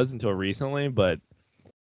what it was until recently, but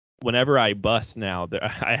whenever I bust now,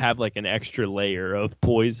 I have like an extra layer of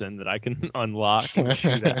poison that I can unlock and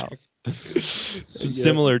shoot out.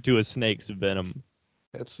 Similar to a snake's venom.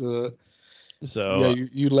 It's yeah, So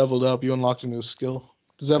you leveled up, you unlocked a new skill.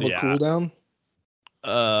 Does that have a yeah. cooldown?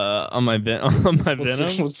 On my on my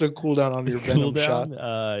venom. What's the cooldown on your venom shot?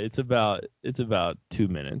 Cooldown? It's about 2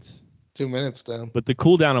 minutes. 2 minutes then. But the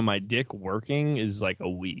cooldown on my dick working is like a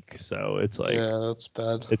week, so it's like, yeah, that's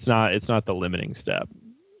bad. It's not the limiting step.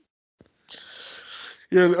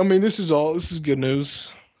 Yeah, I mean, this is good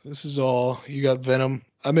news. This is all you got venom.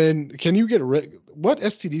 I mean, can you get rid? What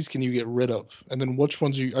STDs can you get rid of? And then which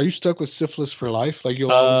ones are you stuck with syphilis for life? Like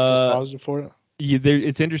you'll always test positive for it? Yeah,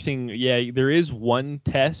 it's interesting. Yeah, there is one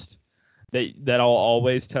test that I'll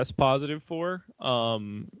always test positive for,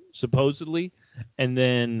 supposedly, and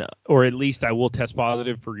then, or at least I will test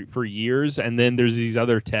positive for years, and then there's these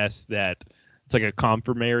other tests that it's like a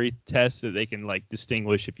confirmatory test that they can like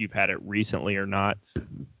distinguish if you've had it recently or not.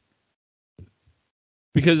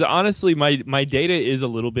 Because honestly, my data is a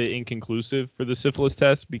little bit inconclusive for the syphilis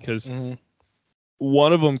test, because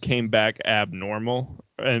one of them came back abnormal,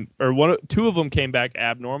 two of them came back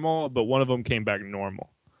abnormal, but one of them came back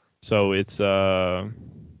normal. So it's because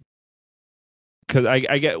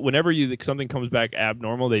I get whenever something comes back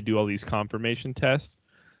abnormal, they do all these confirmation tests.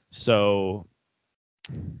 So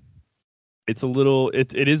it's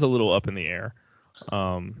it is a little up in the air.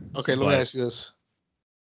 Okay, let me ask you this: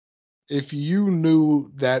 if you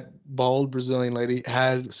knew that bald Brazilian lady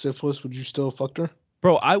had syphilis, would you still have fucked her?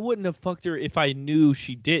 Bro, I wouldn't have fucked her if I knew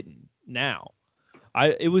she didn't. Now,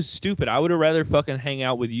 it was stupid. I would have rather fucking hang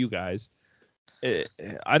out with you guys.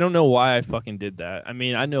 I don't know why I fucking did that. I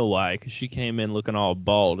mean, I know why, because she came in looking all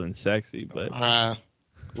bald and sexy, but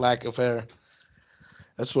lack of hair.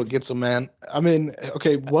 That's what gets a man. I mean,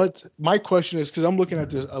 okay, what my question is, because I'm looking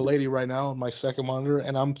at a lady right now on my second monitor,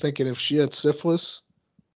 and I'm thinking if she had syphilis,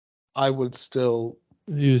 I would still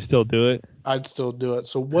You still do it? I'd still do it.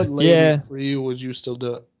 So what lady Yeah. for you would you still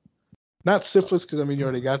do it? Not syphilis, because I mean you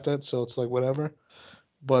already got that, so it's like whatever.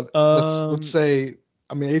 But let's Um, say,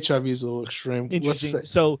 I mean HIV is a little extreme. Let's say Interesting.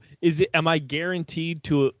 So am I guaranteed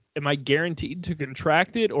to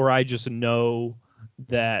contract it, or I just know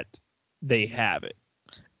that they have it?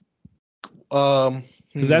 um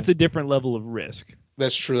Because hmm, that's a different level of risk.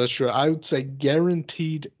 that's true. That's true. I would say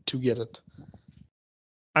guaranteed to get it.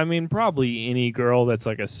 I mean, probably any girl that's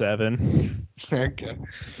like a 7. Okay,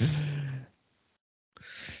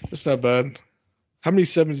 that's not bad. How many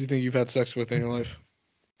sevens do you think you've had sex with in your life?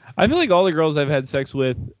 I feel like all the girls I've had sex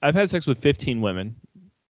with 15 women.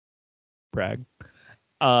 Brag.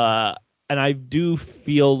 Uh, and I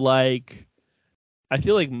feel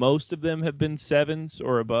like most of them have been 7s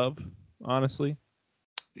or above, honestly.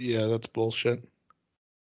 Yeah, that's bullshit.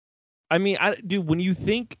 I mean, dude, when you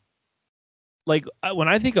think when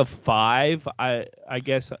I think of 5, I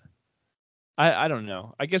guess I don't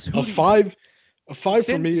know. I guess A five, a five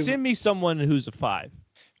for me is send me someone who's a 5.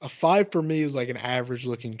 a five for me is like an average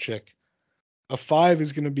looking chick. A five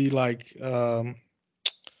is gonna be like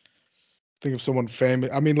think of someone famous.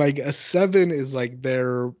 I mean, like a seven is like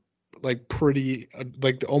they're like pretty,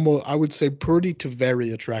 like almost I would say pretty to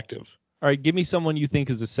very attractive. All right, give me someone you think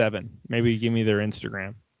is a 7. Maybe give me their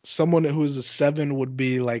Instagram. Someone who is a seven would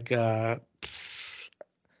be like a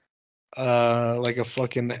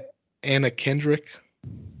fucking Anna Kendrick.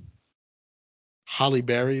 Holly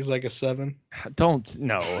Berry's like a seven. Don't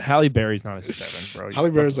no. Halle Berry's not a 7, bro. You Holly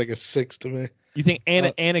Berry's fucking. like a six to me. You think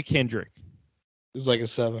Uh, Anna Kendrick? is like a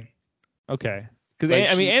seven. Okay, because Like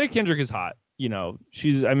I mean she, Anna Kendrick is hot. You know,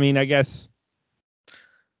 she's. I mean, I guess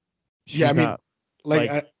yeah. I she's mean, not like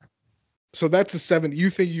like. I, so that's a seven. You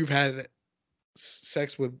think you've had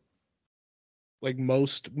sex with like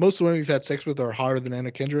most of the women you've had sex with are hotter than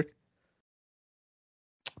Anna Kendrick?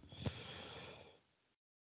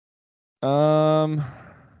 Um.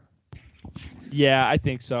 Yeah, I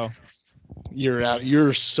think so. You're out.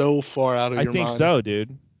 You're so far out of I your think mind. so,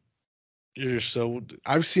 dude. You're so.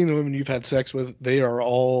 I've seen the women you've had sex with. They are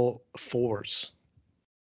all fours.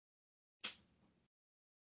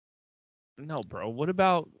 No, bro. What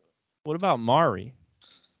about Mari?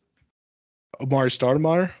 Amari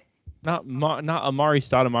Stoudemire. Not Amari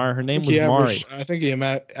Stoudemire. Her I name think was he Mari. averaged. I think he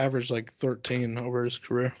averaged like 13 over his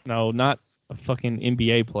career. No, not a fucking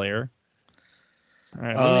NBA player. All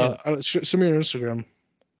right, let me. Send me your Instagram.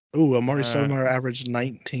 Ooh, Amari Uh, Stoudemire averaged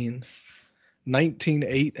 19, 19,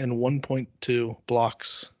 8, and 1.2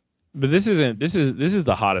 blocks. but this is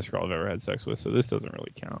the hottest girl I've ever had sex with, so this doesn't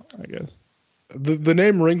really count, I guess. The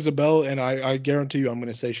name rings a bell, and I guarantee you, I'm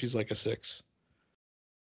going to say she's like a six.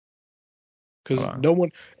 Hold Because on. no one,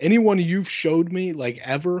 anyone you've showed me, like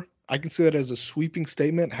ever, I can say that as a sweeping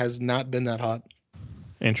statement, has not been that hot.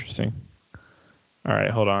 Interesting. All right,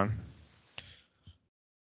 hold on.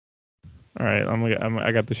 All right,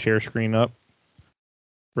 I got the share screen up,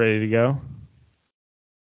 ready to go.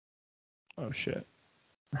 Oh shit.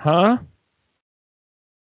 Huh?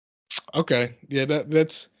 Okay, yeah, that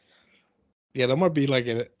might be like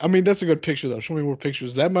it. I mean, that's a good picture though. Show me more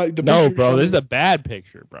pictures. That might the No, picture you bro. showed This me. is a bad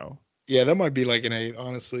picture, bro. Yeah, that might be like an 8.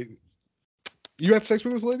 Honestly, you had sex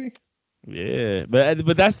with this lady? Yeah, but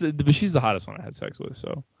she's the hottest one I had sex with.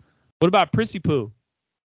 So, what about Prissy Poo?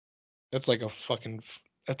 That's like a fucking.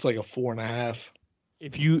 That's like a 4.5.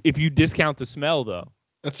 If you discount the smell though,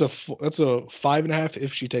 That's a 5.5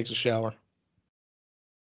 if she takes a shower.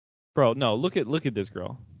 bro. No, look at this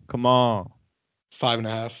girl. Come on.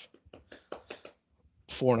 5.5.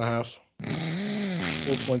 4.5.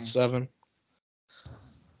 4.7.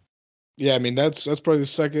 Yeah, I mean that's probably the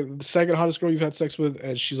second hottest girl you've had sex with,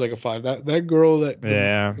 and she's like a 5. That girl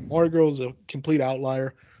Yeah. the Mara girl is a complete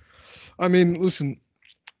outlier. I mean, listen,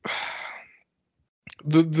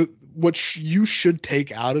 the what you should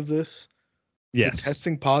take out of this, the Yes.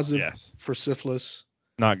 testing positive Yes. for syphilis,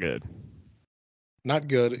 Not good. not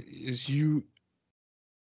good, is you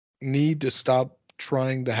need to stop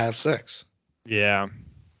trying to have sex. Yeah.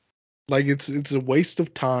 Like it's a waste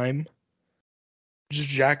of time. Just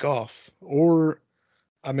jack off, or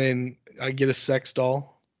I mean, I get a sex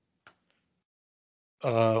doll.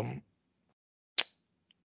 Um,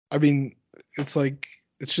 I mean, it's like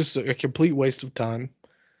it's just a complete waste of time.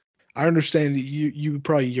 I understand that you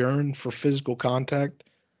probably yearn for physical contact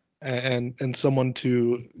and someone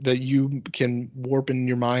to that you can warp in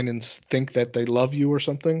your mind and think that they love you or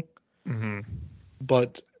something. Hmm.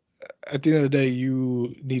 But at the end of the day,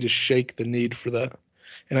 you need to shake the need for that.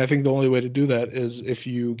 And I think the only way to do that is if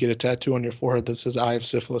you get a tattoo on your forehead that says "I have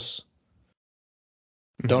syphilis.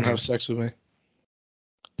 Don't Hmm. have sex with me."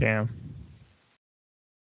 Damn.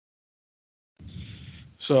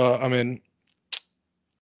 So I mean,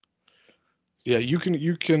 yeah, you can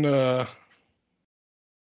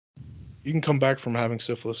come back from having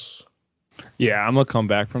syphilis. Yeah, I'm gonna come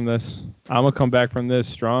back from this. I'm gonna come back from this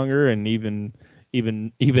stronger and even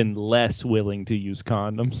less willing to use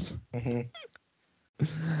condoms. Hmm.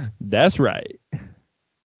 That's right.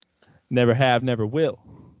 Never have, never will.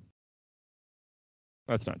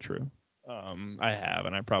 That's not true. I have,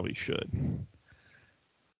 and I probably should.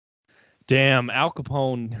 Damn, Al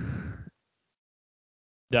Capone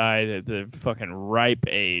died at the fucking ripe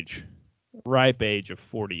age of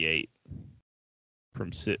 48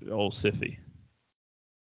 from old Syphy.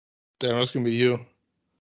 Damn, that's gonna be you.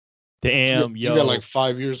 Damn, You got yo. like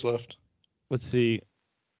 5 years left. Let's see.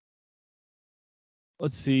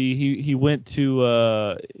 He went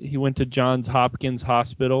to Johns Hopkins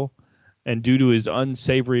Hospital, and due to his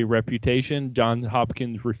unsavory reputation, Johns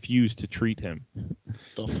Hopkins refused to treat him.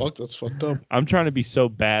 The fuck? That's fucked up. I'm trying to be so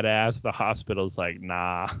badass. The hospital's like,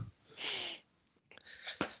 nah.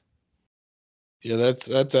 Yeah,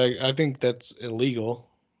 I think that's illegal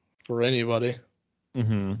for anybody.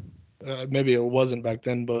 Mm-hmm. Maybe it wasn't back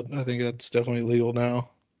then, but I think that's definitely legal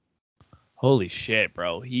now. Holy shit,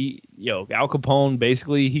 bro. Al Capone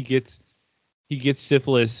basically he gets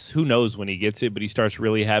syphilis. Who knows when he gets it, but he starts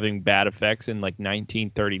really having bad effects in like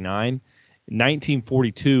 1939. In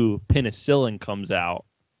 1942, penicillin comes out,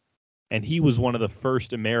 and he was one of the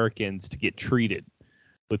first Americans to get treated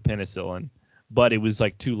with penicillin. But it was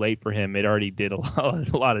like too late for him. It already did a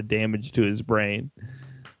lot of damage to his brain.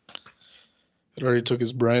 It already took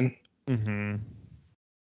his brain. Mm-hmm.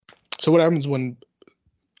 So what happens when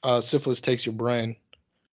syphilis takes your brain?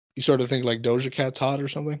 You start to think like Doja Cat's hot or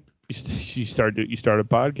something? You start a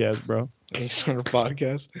podcast, bro. And you start a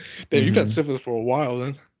podcast? Damn, you've had syphilis for a while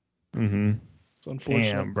then. Mm-hmm. It's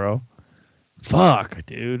unfortunate. Damn, bro. Fuck,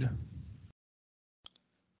 dude.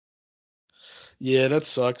 Yeah, that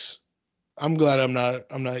sucks. I'm glad I'm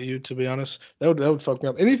not you, to be honest. That would fuck me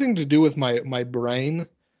up. Anything to do with my brain,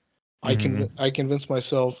 I convince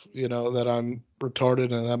myself, that I'm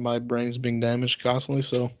retarded and that my brain's being damaged constantly.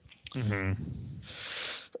 So, Mm-hmm.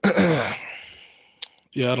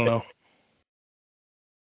 yeah, I don't know.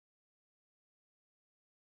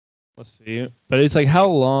 Let's see. But it's like how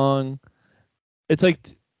long? It's like,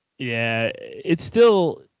 yeah, it's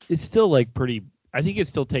still like pretty. I think it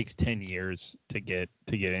still takes 10 years to get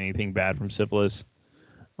anything bad from syphilis.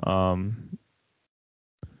 And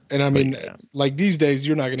I mean, yeah. like these days,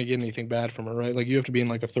 you're not gonna get anything bad from it, right? Like you have to be in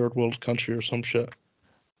like a third world country or some shit.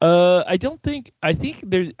 I don't think. I think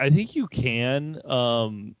you can.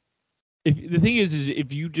 If the thing is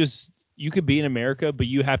if you could be in America, but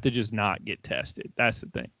you have to just not get tested. That's the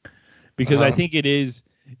thing, because I think it is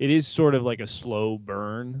sort of like a slow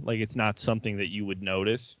burn. Like it's not something that you would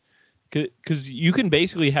notice, because you can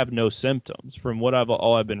basically have no symptoms. From what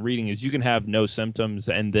I've been reading is you can have no symptoms,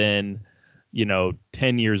 and then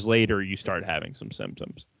 10 years later you start having some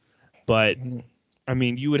symptoms. But I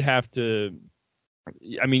mean, you would have to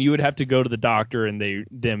go to the doctor and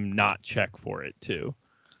them not check for it too.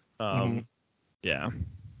 Yeah.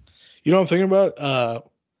 You know what I'm thinking about?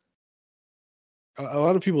 A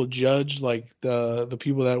lot of people judge like the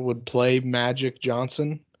people that would play Magic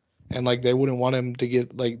Johnson, and like they wouldn't want him to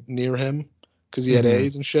get like near him because he had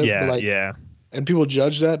AIDS and shit. But Yeah, like, yeah. and people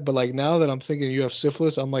judge that. But like now that I'm thinking you have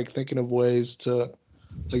syphilis, I'm like thinking of ways to,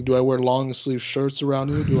 like, do I wear long sleeve shirts around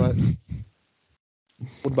you?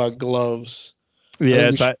 What about gloves?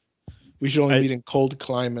 Yes, We should only meet in cold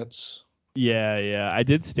climates. Yeah. I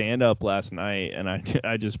did stand up last night, and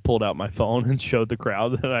I just pulled out my phone and showed the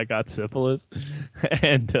crowd that I got syphilis,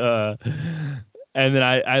 and then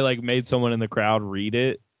I like made someone in the crowd read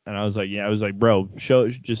it, and I was like, bro, show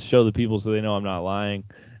the people so they know I'm not lying,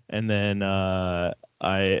 and then and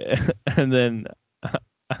then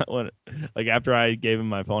when, like after I gave him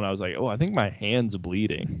my phone, I was like, oh, I think my hand's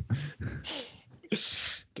bleeding.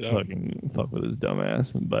 Fucking fuck with his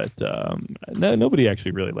dumbass. But no, nobody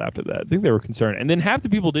actually really laughed at that. I think they were concerned, and then half the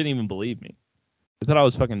people didn't even believe me. They thought I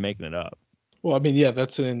was fucking making it up. Well, I mean, yeah,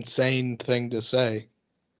 that's an insane thing to say.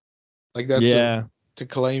 Like that's to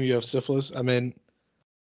claim you have syphilis. I mean,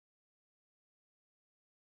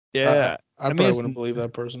 yeah, I probably wouldn't believe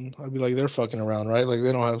that person. I'd be like, they're fucking around, right? Like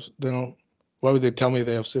they don't. Why would they tell me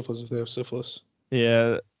they have syphilis if they have syphilis?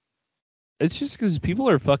 Yeah, it's just because people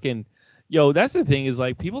are fucking. Yo, that's the thing is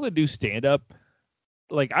like people that do stand up.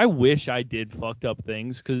 Like I wish I did fucked up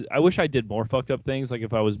things, because I wish I did more fucked up things. Like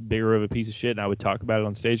if I was bigger of a piece of shit and I would talk about it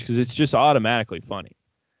on stage, because it's just automatically funny.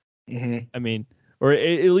 Mm-hmm. I mean, or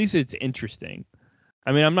at least it's interesting.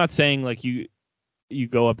 I mean, I'm not saying like you. you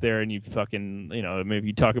go up there and you fucking, maybe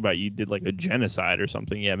you talk about you did like a genocide or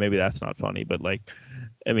something. Yeah, maybe that's not funny, but like,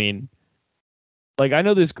 I mean, like I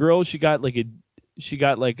know this girl, she didn't even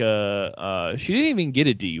get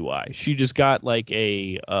a DUI. She just got like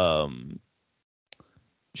a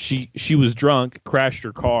she was drunk, crashed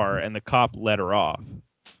her car, and the cop let her off.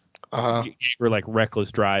 Gave her like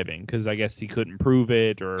reckless driving because I guess he couldn't prove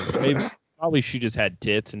it, or maybe probably she just had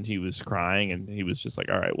tits and he was crying and he was just like,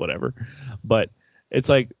 all right, whatever. But it's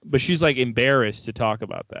like, but she's like embarrassed to talk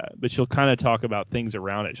about that. But she'll kind of talk about things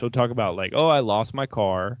around it. She'll talk about like, oh, I lost my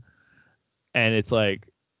car, and it's like,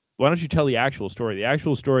 why don't you tell the actual story? The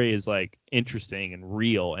actual story is like interesting and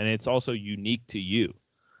real, and it's also unique to you.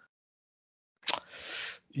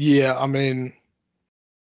 Yeah, I mean,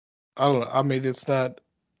 I don't know. I mean, it's not.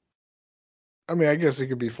 I mean, I guess it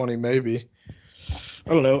could be funny, maybe.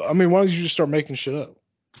 I don't know. I mean, why don't you just start making shit up?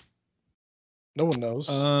 No one knows.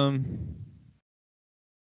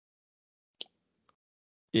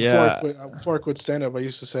 Yeah. Before I quit stand up, I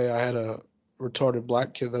used to say I had a retarded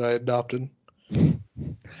black kid that I adopted.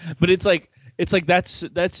 But it's like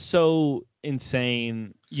that's so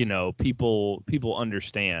insane. People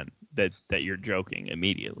understand that you're joking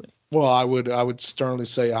immediately. Well, I would sternly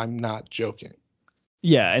say I'm not joking.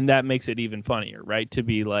 Yeah, and that makes it even funnier, right? To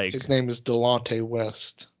be like, his name is Delonte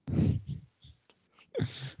West.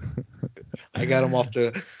 I got him off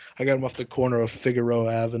the corner of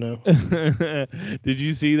Figueroa Avenue. Did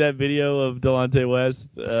you see that video of Delonte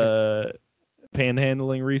West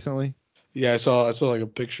panhandling recently? Yeah, I saw like a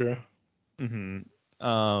picture.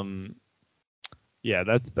 Mm-hmm. Yeah,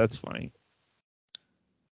 that's funny.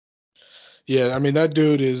 Yeah, I mean that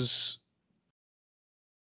dude is.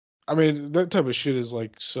 I mean that type of shit is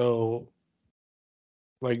like so.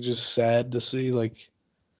 Like just sad to see, like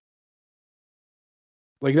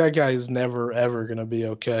that guy is never ever gonna be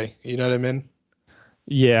okay. You know what I mean?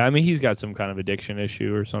 Yeah, I mean he's got some kind of addiction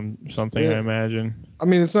issue or something. Yeah. I imagine. I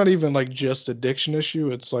mean, it's not even like just addiction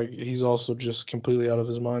issue. It's like he's also just completely out of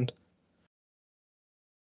his mind.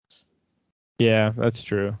 Yeah, that's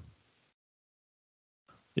true.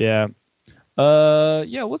 Yeah.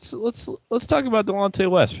 Yeah, let's talk about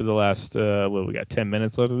Delonte West for the last we got 10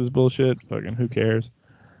 minutes left of this bullshit. Fucking who cares?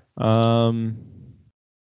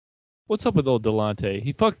 What's up with old Delonte?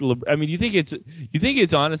 He fucked I mean, you think it's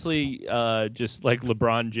honestly just like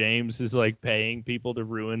LeBron James is like paying people to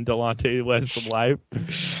ruin Delonte West's life?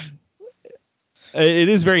 It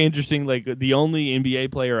is very interesting. Like the only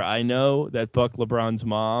NBA player I know that fucked LeBron's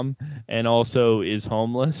mom and also is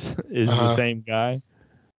homeless is the same guy.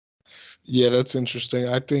 Yeah, that's interesting.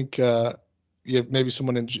 I think maybe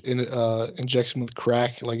someone injects him with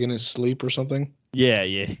crack like in his sleep or something. Yeah.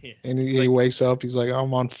 And he wakes up, he's like,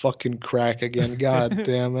 I'm on fucking crack again. God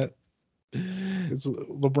damn it. It's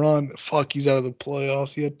LeBron, fuck, he's out of the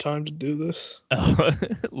playoffs. He had time to do this.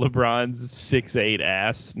 LeBron's 6'8"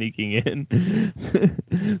 ass sneaking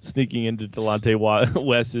into Delonte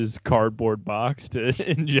West's cardboard box to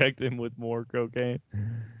inject him with more cocaine.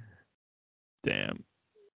 Damn.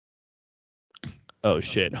 Oh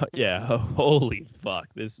shit. Yeah. Holy fuck.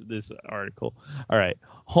 This article. All right.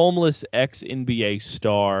 Homeless ex-NBA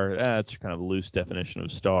star. That's kind of a loose definition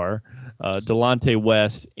of star. Delonte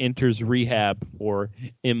West enters rehab for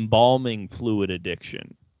embalming fluid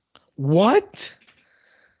addiction. What?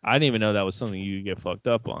 I didn't even know that was something you could get fucked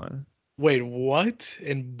up on. Wait, what?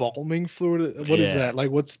 Embalming fluid? What is that?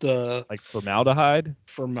 Like, what's the... Like formaldehyde?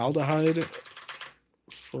 Formaldehyde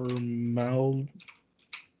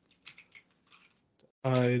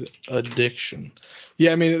addiction.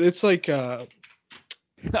 Yeah, I mean, it's like...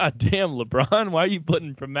 God damn, LeBron. Why are you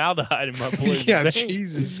putting formaldehyde in my boy's yeah, veins?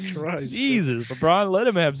 Jesus Christ. Jesus, LeBron, let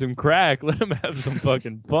him have some crack. Let him have some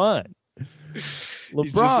fucking fun.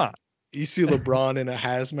 LeBron. You see LeBron in a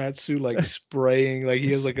hazmat suit, like spraying, like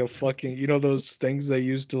he has like a fucking, you know, those things they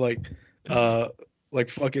used to like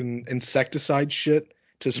fucking insecticide shit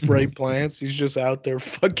to spray plants. He's just out there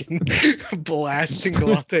fucking blasting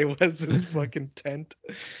Delonte West's fucking tent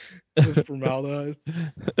with formaldehyde.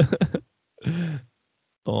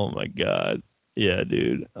 Oh my god. Yeah,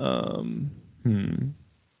 dude.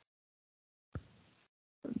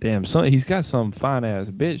 Damn, he's got some fine ass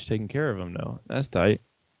bitch taking care of him though. That's tight.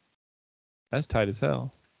 That's tight as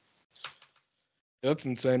hell. That's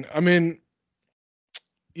insane. I mean,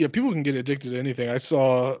 yeah, people can get addicted to anything. I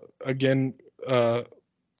saw again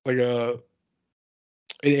like an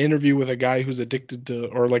interview with a guy who's addicted to,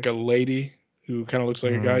 or like a lady who kind of looks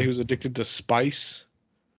like a guy who's addicted to spice.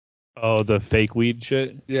 Oh, the fake weed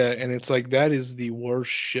shit? Yeah, and it's like that is the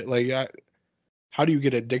worst shit. Like how do you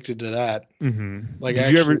get addicted to that? Mm-hmm. Like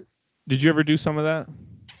did you ever do some of that?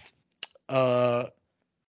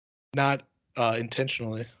 not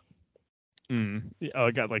intentionally. Oh,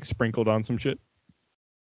 it got like sprinkled on some shit.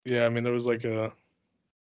 Yeah, I mean there was like a.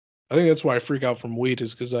 I think that's why I freak out from weed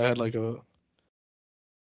is because I had like a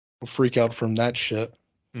freak out from that shit.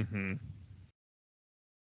 Mm-hmm.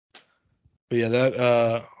 But yeah, that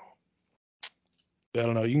I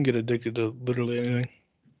don't know. You can get addicted to literally anything.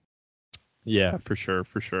 Yeah, for sure,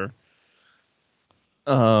 for sure.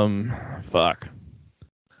 Fuck.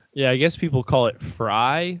 Yeah, I guess people call it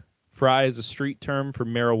fry. Fry is a street term for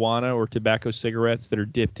marijuana or tobacco cigarettes that are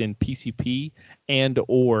dipped in PCP and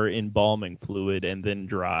or embalming fluid and then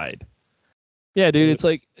dried. Yeah, dude, it's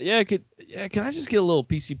like, can I just get a little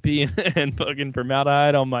PCP and fucking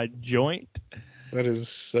formaldehyde on my joint? That is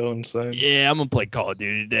so insane. Yeah, I'm gonna play Call of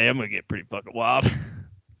Duty today. I'm gonna get pretty fucking wild.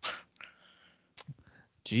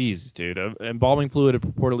 Jeez, dude. Embalming fluid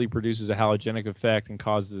purportedly produces a halogenic effect and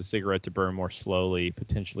causes the cigarette to burn more slowly,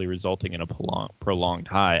 potentially resulting in a prolonged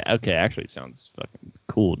high. Okay, actually, it sounds fucking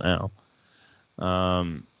cool now.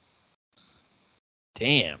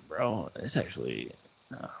 Damn, bro. It's actually.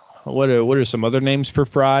 What are some other names for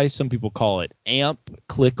fry? Some people call it amp,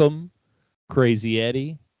 clickum, crazy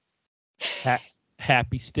Eddie,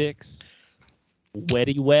 happy sticks,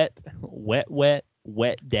 wetty wet,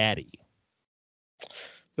 wet daddy.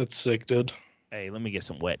 That's sick, dude. Hey, let me get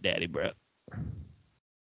some wet daddy, bro.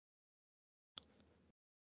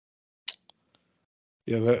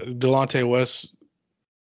 Yeah, Delonte West,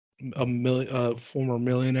 former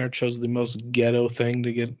millionaire, chose the most ghetto thing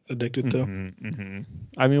to get addicted to. Mm-hmm, mm-hmm.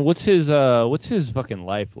 I mean, what's his fucking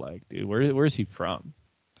life like, dude? Where's he from?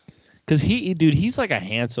 Because he's like a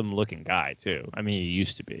handsome looking guy too. I mean, he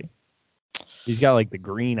used to be. He's got like the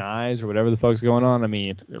green eyes or whatever the fuck's going on. I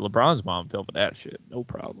mean, if LeBron's mom filmed that shit, no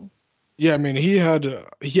problem. Yeah, I mean he had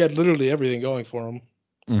literally everything going for him.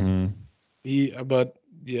 Mm-hmm. But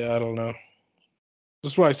yeah, I don't know.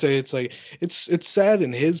 That's why I say it's like it's sad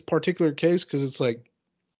in his particular case because it's like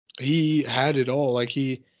he had it all. Like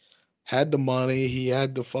he had the money, he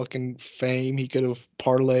had the fucking fame. He could have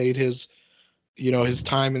parlayed his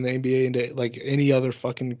time in the NBA into like any other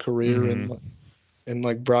fucking career Mm-hmm. and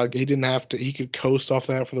like broad. He didn't have to. He could coast off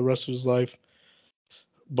that for the rest of his life.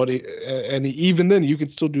 But even then, you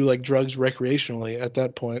could still do like drugs recreationally at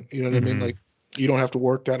that point. You know what I mean? Mm-hmm. Like you don't have to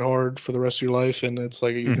work that hard for the rest of your life, and it's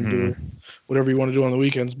like you can do Mm-hmm. whatever you want to do on the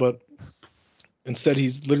weekends. But instead,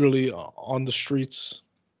 he's literally on the streets.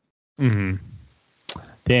 Mm-hmm.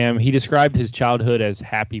 Damn, he described his childhood as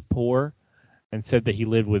happy poor and said that he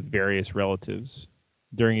lived with various relatives.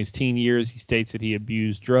 During his teen years, he states that he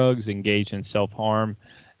abused drugs, engaged in self-harm,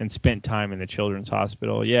 and spent time in the children's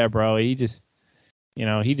hospital. Yeah, bro, he just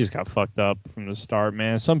got fucked up from the start,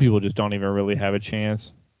 man. Some people just don't even really have a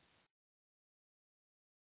chance.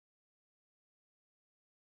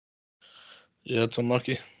 Yeah, it's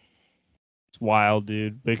unlucky. It's wild,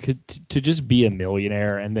 dude. But to just be a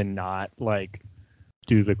millionaire and then not like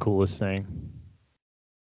do the coolest thing.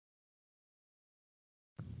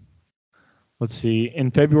 Let's see.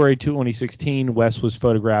 In February 2016, West was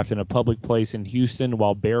photographed in a public place in Houston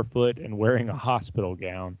while barefoot and wearing a hospital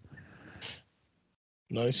gown.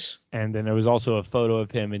 Nice. And then there was also a photo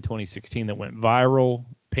of him in 2016 that went viral,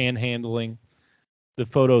 panhandling. The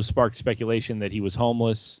photo sparked speculation that he was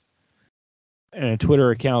homeless. And a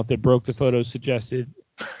Twitter account that broke the photo suggested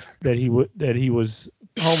that he was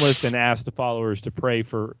homeless and asked the followers to pray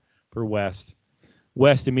for West.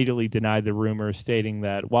 West immediately denied the rumor, stating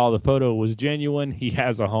that while the photo was genuine, he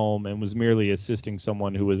has a home and was merely assisting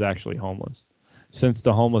someone who was actually homeless, since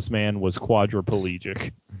the homeless man was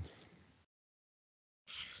quadriplegic.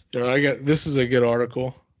 Yeah, this is a good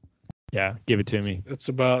article. Yeah, give it to me. It's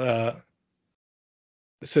about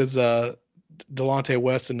it says Delonte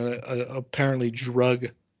West in a apparently drug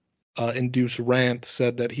induced rant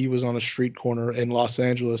said that he was on a street corner in Los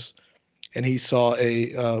Angeles and he saw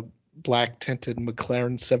a black tinted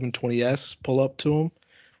McLaren 720S pull up to him.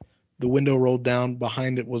 The window rolled down.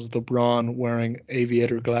 Behind it was LeBron wearing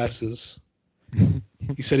aviator glasses.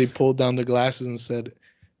 He said he pulled down the glasses and said,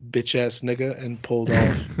 "Bitch ass nigga," and pulled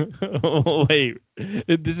off. Wait,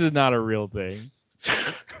 this is not a real thing.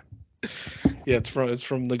 Yeah, it's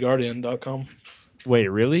from theguardian.com. Wait,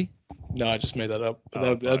 really? No, I just made that up. But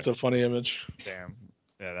Oh, that's a funny image. damn.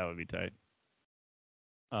 Yeah, that would be tight.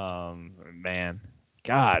 Man.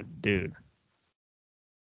 God, dude.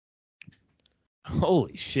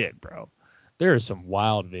 Holy shit, bro. There are some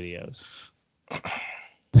wild videos.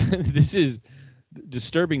 This is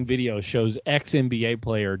disturbing video shows ex-NBA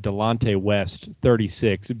player Delonte West,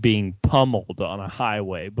 36, being pummeled on a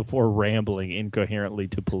highway before rambling incoherently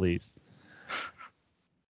to police.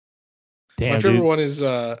 Damn, My favorite dude. one is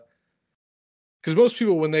Because most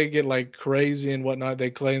people, when they get like crazy and whatnot, they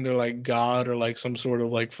claim they're like God or like some sort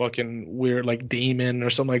of like fucking weird like demon or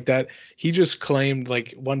something like that. He just claimed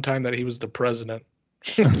like one time that he was the president.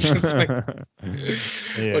 Just like, which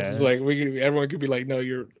is Yeah, like everyone could be like, no,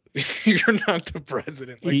 you're you're not the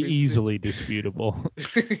president. Like we see. easily disputable.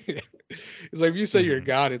 It's like if you say you're Mhm.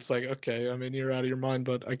 God, it's like okay, I mean you're out of your mind,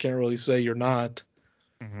 but I can't really say you're not.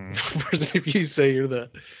 Mhm. Whereas if you say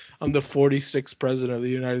I'm the 46th president of the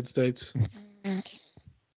United States. It's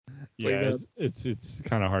like Yeah, that. it's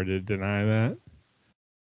kind of hard to deny that.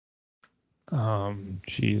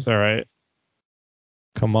 Jeez, all right.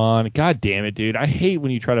 Come on. God damn it, dude. I hate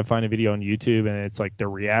when you try to find a video on YouTube and it's like the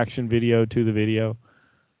reaction video to the video.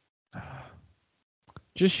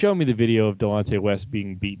 Just show me the video of Delonte West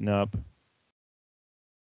being beaten up.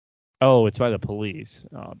 Oh, it's by the police.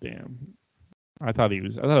 Oh, damn. I thought it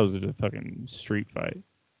was a fucking street fight.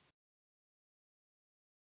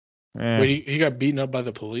 Eh, Wait, he got beaten up by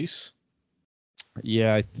the police?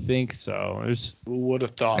 yeah, I think so. Who would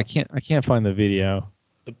have thought? I can't find the video.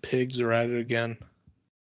 The pigs are at it again.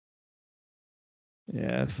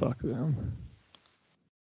 Yeah, fuck them.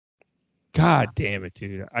 God damn it,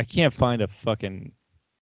 dude. I can't find a fucking.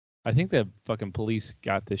 I think the fucking police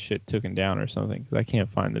got this shit taken down or something because I can't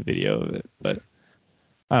find the video of it. But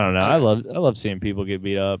I don't know. I love seeing people get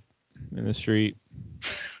beat up in the street.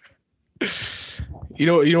 You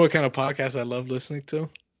know what kind of podcast I love listening to?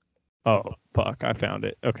 Oh fuck! I found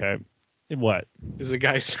it. Okay, what? Is a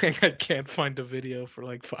guy saying I can't find a video for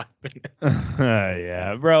like 5 minutes.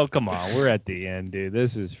 Yeah, bro. Come on, we're at the end, dude.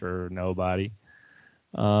 This is for nobody.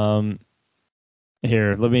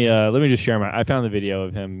 Here, let me just share I found the video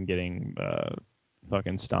of him getting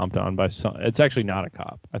fucking stomped on by some. It's actually not a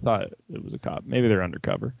cop. I thought it was a cop. Maybe they're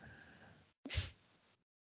undercover.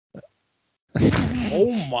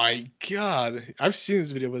 Oh my god. I've seen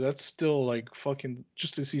this video, but that's still like fucking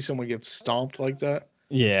just to see someone get stomped like that.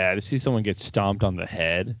 Yeah, to see someone get stomped on the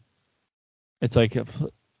head. It's like you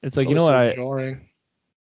know always what so jarring.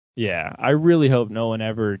 Yeah, I really hope no one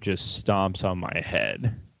ever just stomps on my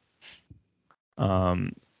head.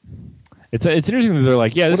 It's interesting that they're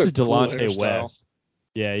like, yeah, this What a is cool Delonte hairstyle. West.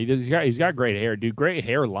 Yeah, he's got great hair, dude. Great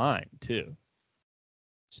hairline too.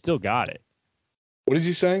 Still got it. What is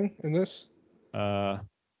he saying in this?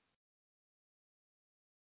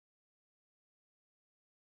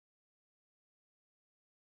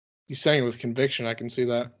 He's saying it with conviction. I can see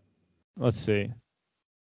that. Let's see.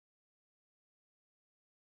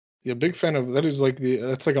 Yeah, big fan of that. Is like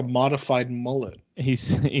that's like a modified mullet.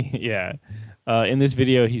 Yeah. In this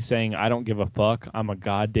video, he's saying, "I don't give a fuck. I'm a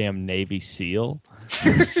goddamn Navy SEAL."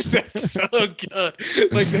 That's so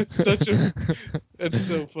good. Like that's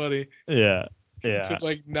so funny. Yeah. To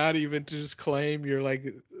like not even to just claim you're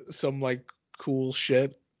like some like cool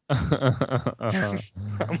shit. Uh-huh.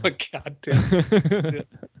 I'm a goddamn.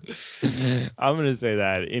 I'm gonna say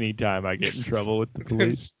that anytime I get in trouble with the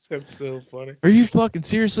police. That's so funny. Are you fucking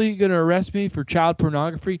seriously gonna arrest me for child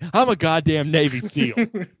pornography? I'm a goddamn Navy SEAL.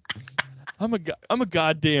 I'm a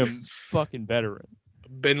goddamn fucking veteran.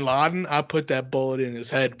 Bin Laden, I put that bullet in his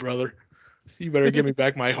head, brother. You better give me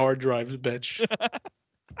back my hard drives, bitch.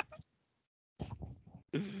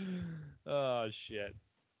 Oh shit.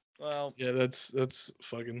 Well, Yeah, that's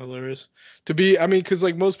fucking hilarious. I mean, because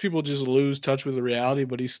like most people just lose touch with the reality,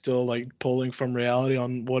 but he's still like pulling from reality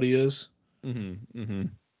on what he is.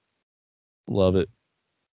 Love it.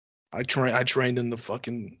 I trained in the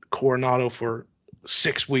fucking Coronado for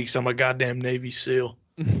 6 weeks. I'm a goddamn Navy SEAL.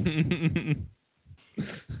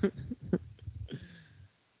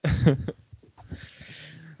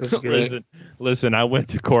 That's great. Listen, I went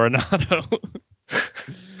to Coronado.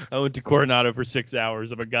 I went to Coronado for 6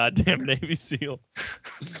 hours. I'm a goddamn Navy SEAL.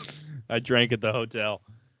 I drank at the hotel.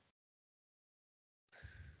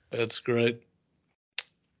 That's great.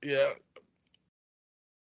 Yeah.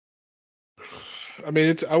 I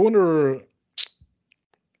mean, I wonder.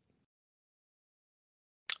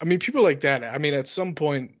 I mean, people like that. I mean, at some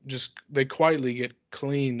point, just they quietly get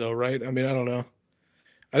clean, though, right? I mean, I don't know.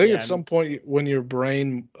 I think at some point when your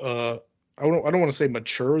brain, I don't want to say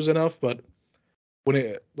matures enough, but when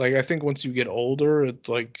it, like, I think once you get older, it's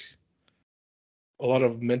like a lot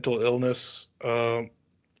of mental illness. I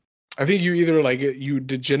think you either like you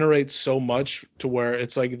degenerate so much to where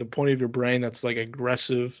it's like the point of your brain that's like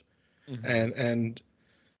aggressive, and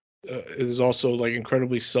is also like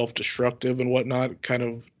incredibly self-destructive and whatnot. Kind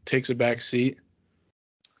of takes a back seat.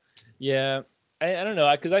 Yeah, I don't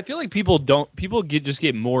know, because I feel like people just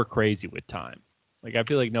get more crazy with time. Like I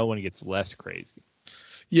feel like no one gets less crazy.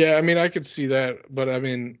 Yeah, I mean, I could see that, but I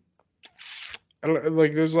mean,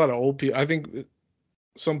 like there's a lot of old people. I think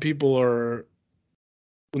some people are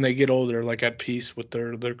when they get older, like at peace with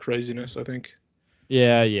their craziness. I think.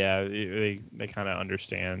 Yeah, they kind of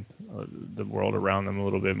understand the world around them a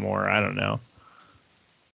little bit more. I don't know.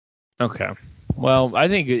 Okay, well, I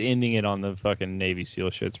think ending it on the fucking Navy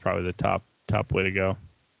SEAL shit's probably the top way to go.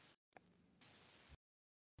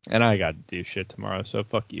 And I got to do shit tomorrow, so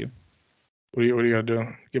fuck you. What do you gotta do?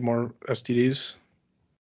 Get more STDs?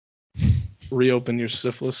 Reopen your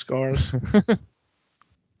syphilis scars? God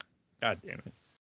damn it.